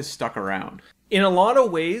 This one has stuck around. In a lot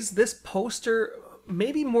of ways, this poster,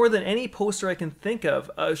 maybe more than any poster I can think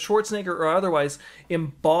of, Schwarzenegger or otherwise,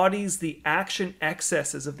 embodies the action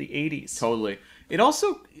excesses of the 80s. Totally. It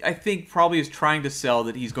also, I think, probably is trying to sell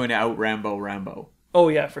that he's going to out Rambo. Oh,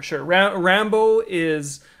 yeah, for sure. Rambo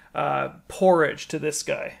is porridge to this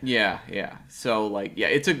guy. Yeah. So,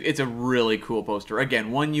 it's a really cool poster.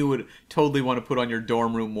 Again, one you would totally want to put on your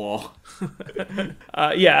dorm room wall.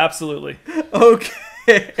 Yeah, absolutely.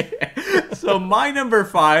 Okay. So, my number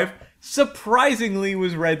 5, surprisingly,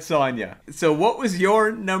 was Red Sonja. So, what was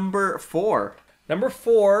your number 4? Number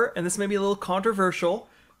 4, and this may be a little controversial,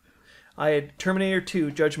 I had Terminator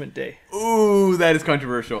 2 Judgment Day. Ooh, that is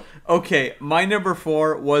controversial. Okay, my number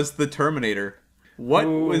 4 was The Terminator. What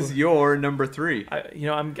was your number 3?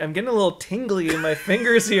 I'm getting a little tingly in my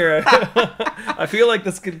fingers here. I feel like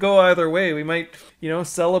this could go either way. We might,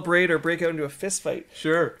 celebrate or break out into a fist fight.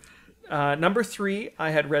 Sure. Number 3,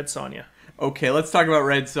 I had Red Sonja. Okay, let's talk about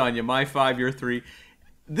Red Sonja. My 5, your 3.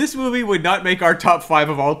 This movie would not make our top 5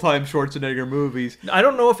 of all-time Schwarzenegger movies. I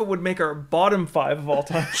don't know if it would make our bottom 5 of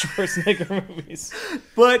all-time Schwarzenegger movies.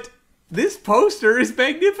 But this poster is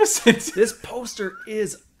magnificent. This poster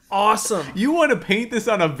is awesome. You want to paint this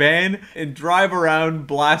on a van and drive around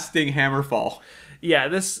blasting Hammerfall. Yeah,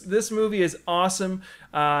 this movie is awesome.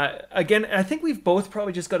 Again, I think we've both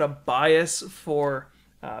probably just got a bias for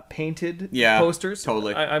painted posters.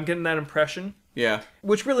 Totally. I'm getting that impression. Yeah.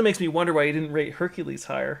 Which really makes me wonder why you didn't rate Hercules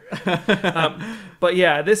higher. But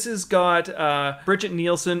yeah, this has got Bridget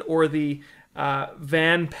Nielsen, or the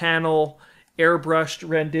van panel airbrushed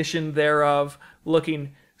rendition thereof,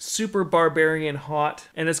 looking super barbarian hot.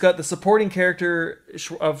 And it's got the supporting character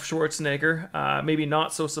of Schwarzenegger, maybe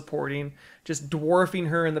not so supporting, just dwarfing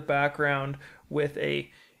her in the background with a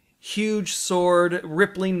huge sword,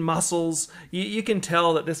 rippling muscles. You can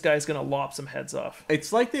tell that this guy's going to lop some heads off.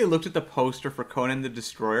 It's like they looked at the poster for Conan the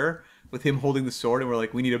Destroyer with him holding the sword and we're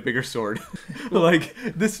like, we need a bigger sword.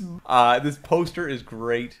 This poster is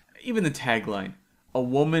great. Even the tagline, a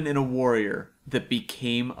woman and a warrior that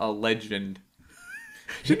became a legend.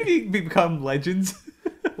 Shouldn't we become legends?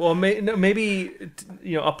 Well, maybe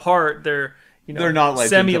apart they're they're not legends.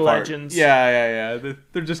 semi-legends. Yeah.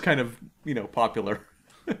 They're just kind of popular.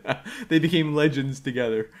 They became legends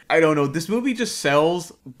together. I don't know. This movie just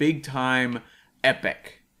sells big time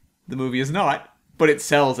epic. The movie is not, but it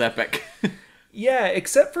sells epic. Yeah,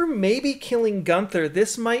 except for maybe Killing Gunther.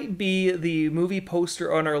 This might be the movie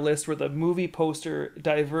poster on our list where the movie poster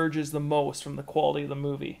diverges the most from the quality of the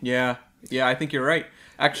movie. Yeah, I think you're right.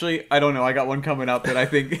 Actually, I don't know. I got one coming up that I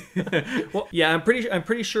think. Well, yeah, I'm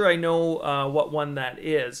pretty sure I know what one that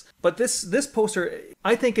is. But this poster,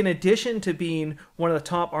 I think, in addition to being one of the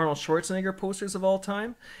top Arnold Schwarzenegger posters of all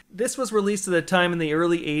time, this was released at a time in the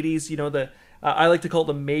early '80s. I like to call it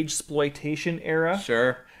the Mage-sploitation era.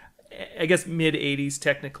 Sure. I guess mid '80s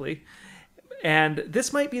technically. And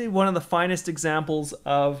this might be one of the finest examples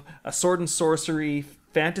of a sword and sorcery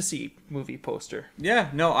fantasy movie poster. Yeah,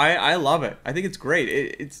 no, I love it. I think it's great.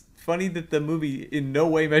 It's funny that the movie in no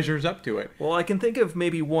way measures up to it. Well, I can think of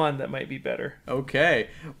maybe one that might be better. Okay.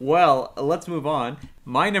 Well, let's move on.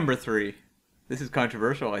 My number 3. This is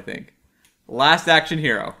controversial, I think. Last Action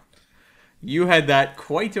Hero. You had that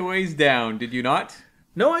quite a ways down, did you not?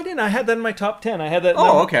 No, I didn't. I had that in my top 10. I had that.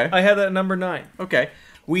 Okay. I had that at number 9. Okay.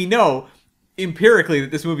 We know empirically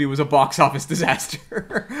that this movie was a box office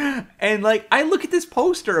disaster. And I look at this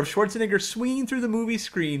poster of Schwarzenegger swinging through the movie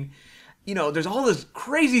screen. There's all this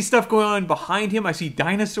crazy stuff going on behind him. I see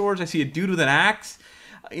dinosaurs. I see a dude with an axe.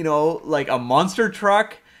 A monster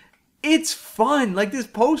truck. It's fun. This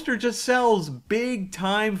poster just sells big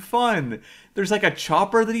time fun. There's a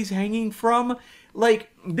chopper that he's hanging from.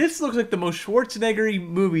 This looks like the most Schwarzenegger-y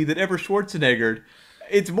movie that ever Schwarzeneggered.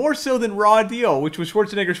 It's more so than Raw Deal, which was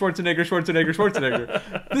Schwarzenegger.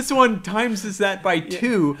 This one times that by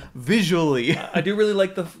 2 visually. I do really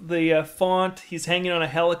like the font. He's hanging on a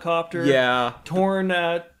helicopter. Yeah.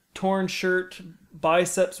 Torn shirt,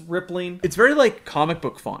 biceps rippling. It's very comic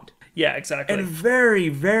book font. Yeah, exactly. And very,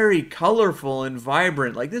 very colorful and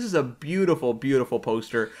vibrant. This is a beautiful, beautiful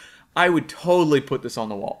poster. I would totally put this on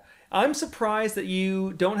the wall. I'm surprised that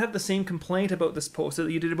you don't have the same complaint about this poster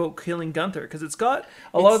that you did about Killing Gunther, because it's got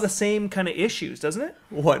a lot of the same kind of issues, doesn't it?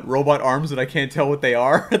 What, robot arms that I can't tell what they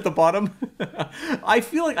are at the bottom? I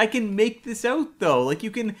feel like I can make this out, though.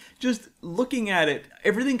 You can, just looking at it,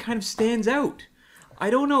 everything kind of stands out. I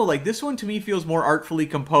don't know, this one to me feels more artfully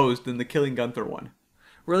composed than the Killing Gunther one.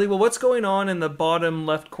 Really? Well, what's going on in the bottom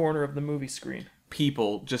left corner of the movie screen?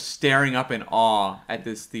 People just staring up in awe at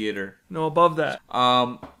this theater. No, above that.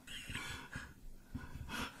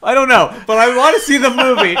 I don't know, but I want to see the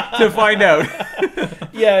movie to find out.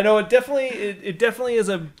 Yeah, no, it definitely is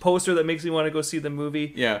a poster that makes me want to go see the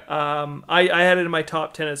movie. Yeah. I had it in my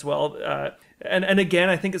top 10 as well. And again,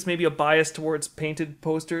 I think it's maybe a bias towards painted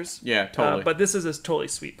posters. Yeah, totally. But this is a totally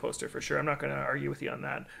sweet poster for sure. I'm not going to argue with you on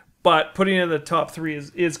that. But putting it in the top 3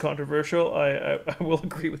 is controversial. I will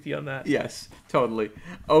agree with you on that. Yes, totally.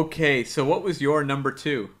 Okay, so what was your number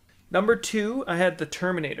 2? Number 2, I had The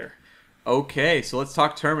Terminator. Okay, so let's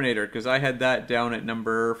talk Terminator, because I had that down at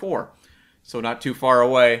number 4. So not too far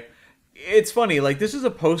away. It's funny, this is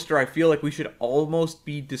a poster I feel like we should almost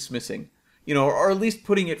be dismissing. Or at least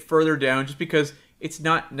putting it further down, just because it's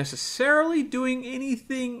not necessarily doing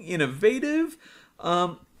anything innovative.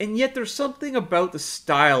 And yet there's something about the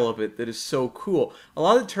style of it that is so cool. A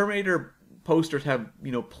lot of the Terminator posters have,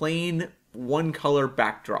 plain one-color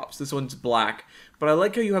backdrops. This one's black. But I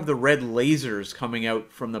like how you have the red lasers coming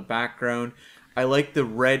out from the background. I like the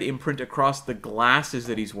red imprint across the glasses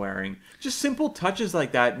that he's wearing. Just simple touches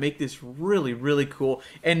like that make this really, really cool.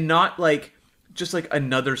 And not just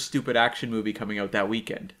another stupid action movie coming out that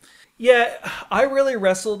weekend. Yeah, I really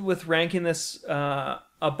wrestled with ranking this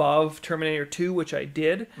above Terminator 2, which I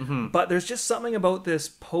did. Mm-hmm. But there's just something about this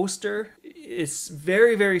poster. It's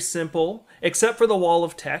very, very simple, except for the wall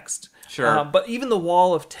of text. Sure. But even the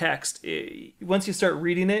wall of text, once you start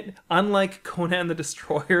reading it, unlike Conan the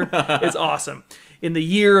Destroyer, is awesome. In the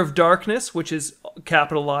year of darkness, which is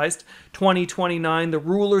capitalized, 2029, the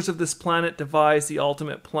rulers of this planet devised the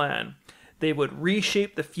ultimate plan. They would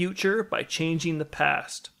reshape the future by changing the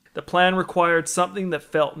past. The plan required something that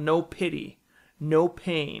felt no pity, no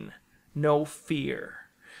pain, no fear.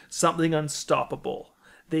 Something unstoppable.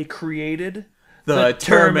 They created the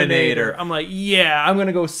Terminator. I'm like, yeah, I'm going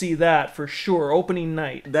to go see that for sure. Opening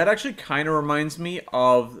night. That actually kind of reminds me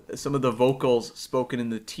of some of the vocals spoken in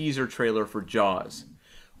the teaser trailer for Jaws,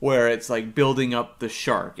 where it's building up the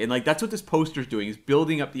shark. And that's what this poster's doing, is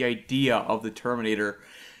building up the idea of the Terminator.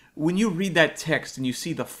 When you read that text and you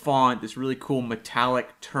see the font, this really cool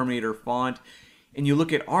metallic Terminator font, And you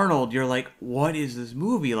look at Arnold, you're like, what is this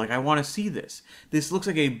movie? Like, I want to see this. This looks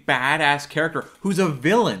like a badass character who's a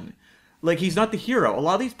villain. Like, he's not the hero. A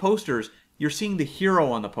lot of these posters, you're seeing the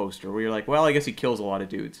hero on the poster, where you're like, well, I guess he kills a lot of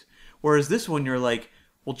dudes. Whereas this one, you're like,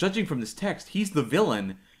 well, judging from this text, he's the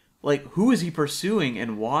villain. Like, who is he pursuing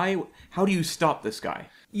and why? How do you stop this guy?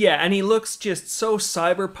 Yeah, and he looks just so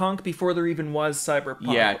cyberpunk before there even was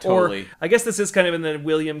cyberpunk. Yeah, totally. Or, I guess this is kind of in the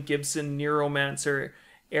William Gibson Neuromancer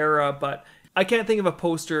era, but I can't think of a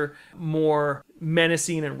poster more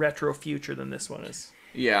menacing and retro future than this one is.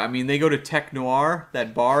 Yeah, I mean, they go to Tech Noir,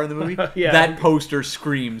 that bar in the movie. Yeah. That poster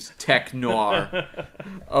screams Tech Noir.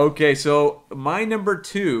 Okay, so my number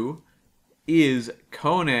 2 is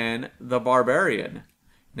Conan the Barbarian.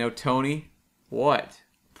 Now, Tony, what,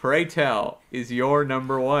 pray tell, is your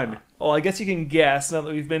number 1? Oh, I guess you can guess now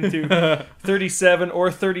that we've been to 37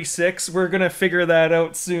 or 36. We're going to figure that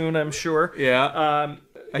out soon, I'm sure. Yeah.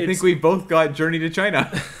 I think we both got Journey to China.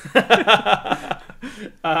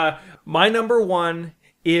 My number 1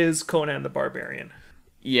 is Conan the Barbarian.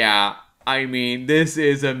 Yeah, I mean, this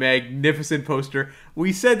is a magnificent poster.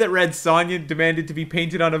 We said that Red Sonja demanded to be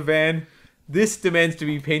painted on a van. This demands to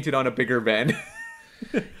be painted on a bigger van.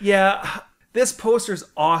 Yeah, this poster's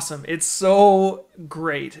awesome. It's so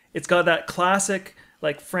great. It's got that classic,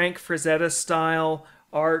 like, Frank Frazetta style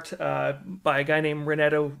art by a guy named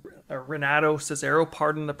Renato Cesaro,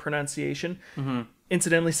 pardon the pronunciation. Mm-hmm.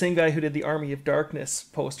 Incidentally, same guy who did the Army of Darkness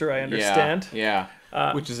poster, I understand. Yeah,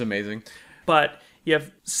 which is amazing. But you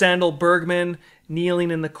have Sandal Bergman kneeling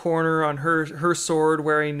in the corner on her sword,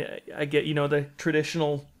 wearing, I get, the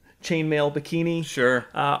traditional chainmail bikini. Sure.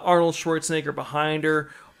 Arnold Schwarzenegger behind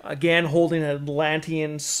her, again holding an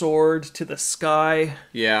Atlantean sword to the sky.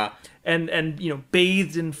 Yeah. And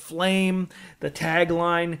bathed in flame. The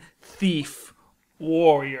tagline: thief,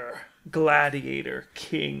 warrior, gladiator,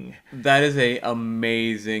 king. That is a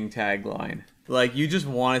amazing tagline. Like, you just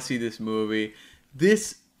want to see this movie.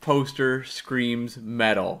 This poster screams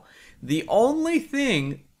metal. The only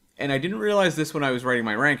thing, and I didn't realize this when I was writing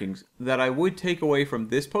my rankings, that I would take away from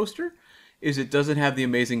this poster is it doesn't have the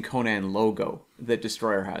amazing Conan logo that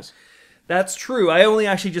Destroyer has. That's true. I only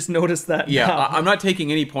actually just noticed that now. I'm not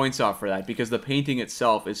taking any points off for that because the painting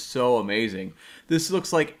itself is so amazing. This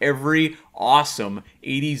looks like every awesome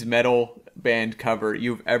 80s metal band cover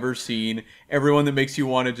you've ever seen. Everyone that makes you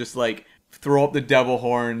want to just, like, throw up the devil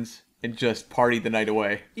horns and just party the night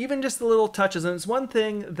away. Even just the little touches. And it's one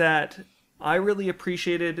thing that I really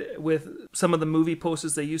appreciated with some of the movie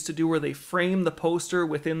posters they used to do where they frame the poster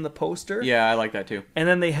within the poster. Yeah, I like that too. And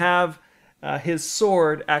then they have his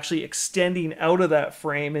sword actually extending out of that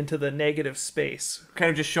frame into the negative space. Kind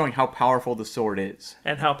of just showing how powerful the sword is.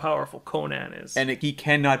 And how powerful Conan is. And he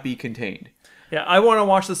cannot be contained. Yeah, I want to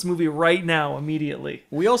watch this movie right now, immediately.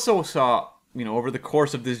 We also saw, over the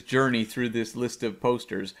course of this journey through this list of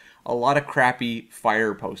posters, a lot of crappy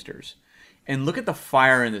fire posters. And look at the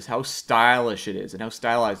fire in this, how stylish it is and how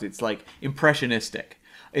stylized. It's like impressionistic.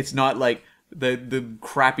 It's not like the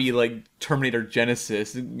crappy like Terminator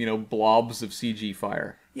Genesis, blobs of CG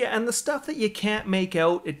fire. Yeah, and the stuff that you can't make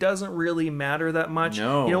out, it doesn't really matter that much.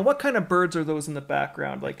 No. What kind of birds are those in the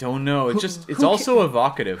background? Like, don't know. It's also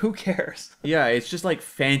evocative. Who cares? Yeah, it's just like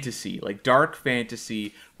fantasy, like dark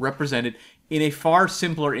fantasy represented in a far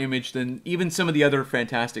simpler image than even some of the other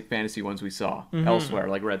fantastic fantasy ones we saw elsewhere,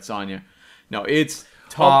 like Red Sonja. No, it's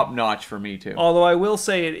top notch for me too. Although I will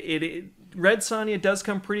say it Red Sonja does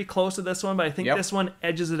come pretty close to this one, but I think this one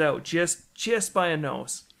edges it out just by a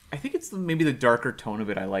nose. I think it's maybe the darker tone of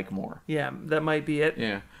it I like more. Yeah, that might be it.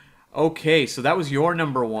 Yeah. Okay, so that was your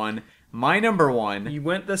number 1. My number 1. You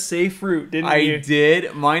went the safe route, didn't you? I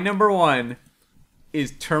did. My number 1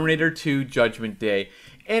 is Terminator 2 Judgment Day.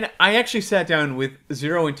 And I actually sat down with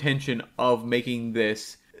zero intention of making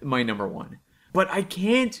this my number 1. But I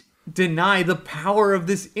can't deny the power of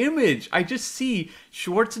this image. I just see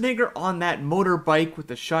Schwarzenegger on that motorbike with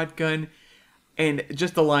the shotgun and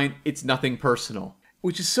just the line, "It's nothing personal,"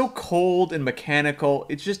 which is so cold and mechanical.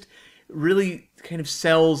 It just really kind of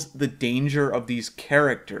sells the danger of these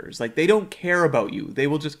characters. Like, they don't care about you. They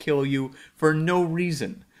will just kill you for no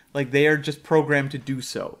reason. Like, they are just programmed to do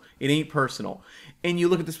so. It ain't personal. And you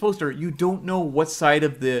look at this poster, you don't know what side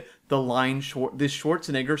of the line this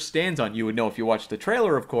Schwarzenegger stands on. You would know if you watched the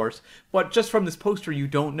trailer, of course. But just from this poster, you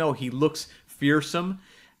don't know. He looks fearsome.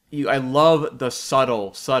 I love the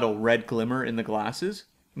subtle red glimmer in the glasses.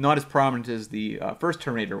 Not as prominent as the first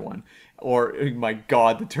Terminator one. Or, oh my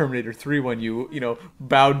God, the Terminator 3 one you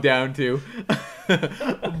bowed down to.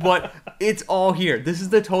 But it's all here. This is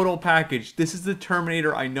the total package. This is the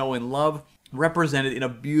Terminator I know and love, represented in a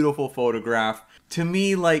beautiful photograph. To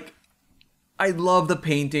me, like, I love the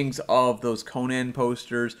paintings of those Conan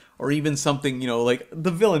posters, or even something, like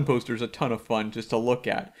the villain poster is a ton of fun just to look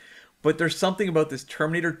at. But there's something about this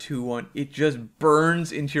Terminator 2 one, it just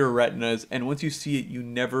burns into your retinas, and once you see it, you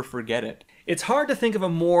never forget it. It's hard to think of a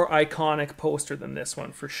more iconic poster than this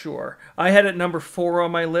one, for sure. I had it number 4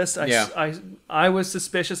 on my list. I was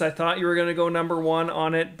suspicious. I thought you were going to go number 1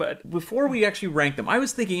 on it, but Before we actually rank them, I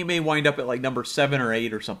was thinking it may wind up at like number 7 or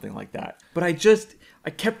 8 or something like that. But I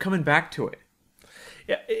kept coming back to it.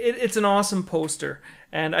 yeah, it's an awesome poster.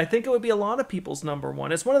 And I think it would be a lot of people's number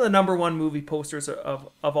 1. It's one of the number 1 movie posters of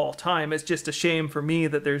all time. It's just a shame for me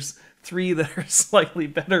that there's 3 that are slightly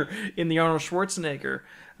better in the Arnold Schwarzenegger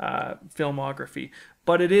filmography.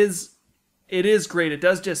 But it is great. It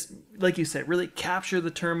does just, like you said, really capture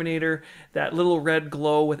the Terminator, that little red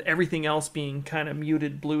glow with everything else being kind of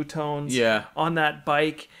muted blue tones on that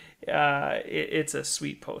bike. It's a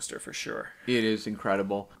sweet poster for sure. It is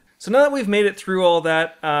incredible. So now that we've made it through all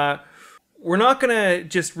that, we're not going to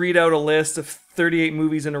just read out a list of 38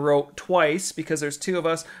 movies in a row twice because there's 2 of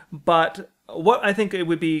us. But what I think it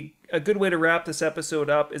would be a good way to wrap this episode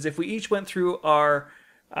up is if we each went through our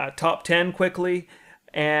top 10 quickly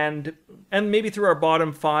and maybe through our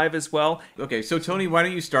bottom 5 as well. Okay, so Tony, why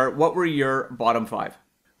don't you start? What were your bottom 5?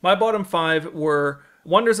 My bottom 5 were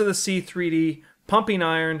Wonders of the Sea 3D, Pumping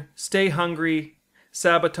Iron, Stay Hungry,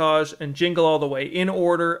 Sabotage, and Jingle All the Way, in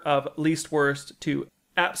order of least worst to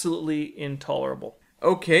absolutely intolerable.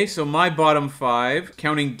 Okay, so my bottom 5,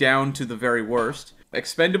 counting down to the very worst: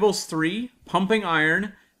 Expendables 3, Pumping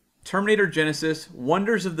Iron, Terminator Genisys,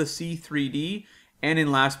 Wonders of the Sea 3D, and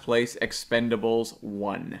in last place, Expendables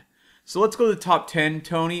 1. So let's go to the top 10.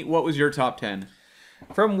 Tony, what was your top 10?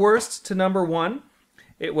 From worst to number 1,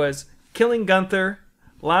 it was Killing Gunther,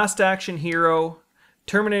 Last Action Hero,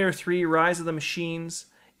 Terminator 3 Rise of the Machines,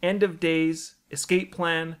 End of Days, Escape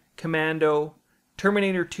Plan, Commando,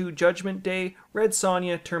 Terminator 2 Judgment Day, Red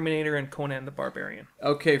Sonja, Terminator, and Conan the Barbarian.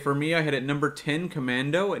 Okay, for me, I had at number 10,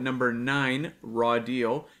 Commando. At number 9, Raw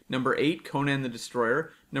Deal. Number 8, Conan the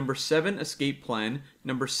Destroyer. Number 7, Escape Plan.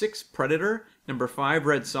 Number 6, Predator. Number 5,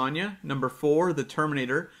 Red Sonja. Number 4, The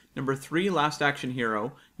Terminator. Number 3, Last Action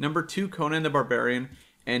Hero. Number 2, Conan the Barbarian.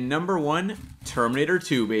 And number 1, Terminator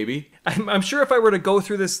 2, baby. I'm sure if I were to go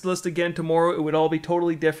through this list again tomorrow, it would all be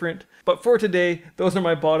totally different. But for today, those are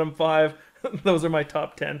my bottom 5. Those are my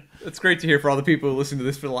top 10. It's great to hear for all the people who listened to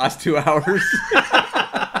this for the last 2 hours.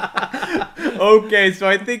 Okay, so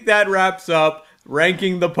I think that wraps up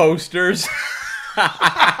ranking the posters.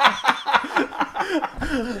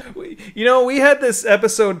 We had this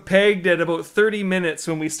episode pegged at about 30 minutes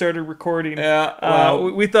when we started recording. Yeah,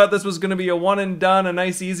 well, we thought this was going to be a one and done, a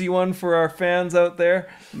nice easy one for our fans out there.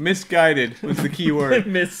 Misguided was the key word.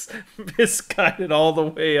 Misguided all the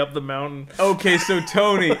way up the mountain. Okay, so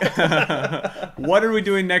Tony, what are we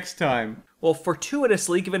doing next time? Well,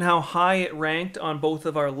 fortuitously, given how high it ranked on both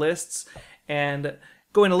of our lists, and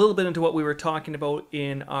going a little bit into what we were talking about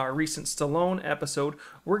in our recent Stallone episode,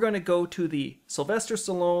 we're going to go to the Sylvester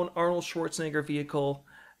Stallone, Arnold Schwarzenegger vehicle,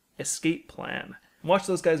 Escape Plan. Watch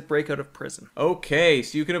those guys break out of prison. Okay,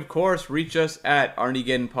 so you can, of course, reach us at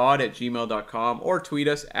arniegeddonpod@gmail.com or tweet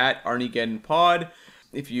us at arniegeddonpod.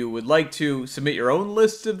 If you would like to submit your own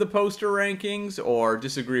lists of the poster rankings or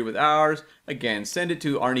disagree with ours, again, send it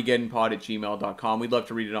to arniegeddonpod@gmail.com. We'd love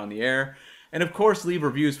to read it on the air. And of course, leave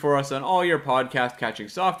reviews for us on all your podcast catching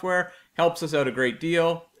software. Helps us out a great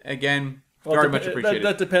deal. Again, very much appreciated.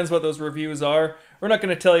 That depends what those reviews are. We're not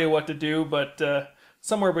going to tell you what to do, but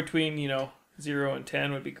somewhere between, 0 and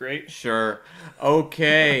 10 would be great. Sure.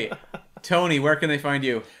 Okay. Tony, where can they find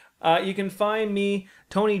you? You can find me,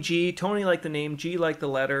 Tony G, Tony like the name, G like the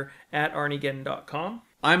letter, at arniegeddon.com.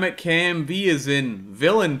 I'm at Cam V as in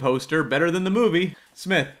villain poster, better than the movie,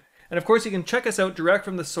 Smith. And of course, you can check us out direct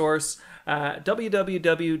from the source,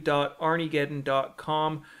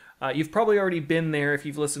 www.arniegeddon.com. You've probably already been there if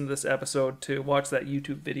you've listened to this episode to watch that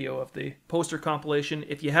YouTube video of the poster compilation.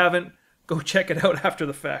 If you haven't, go check it out after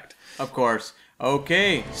the fact. Of course.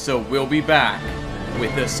 Okay, so we'll be back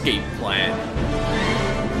with Escape Plan.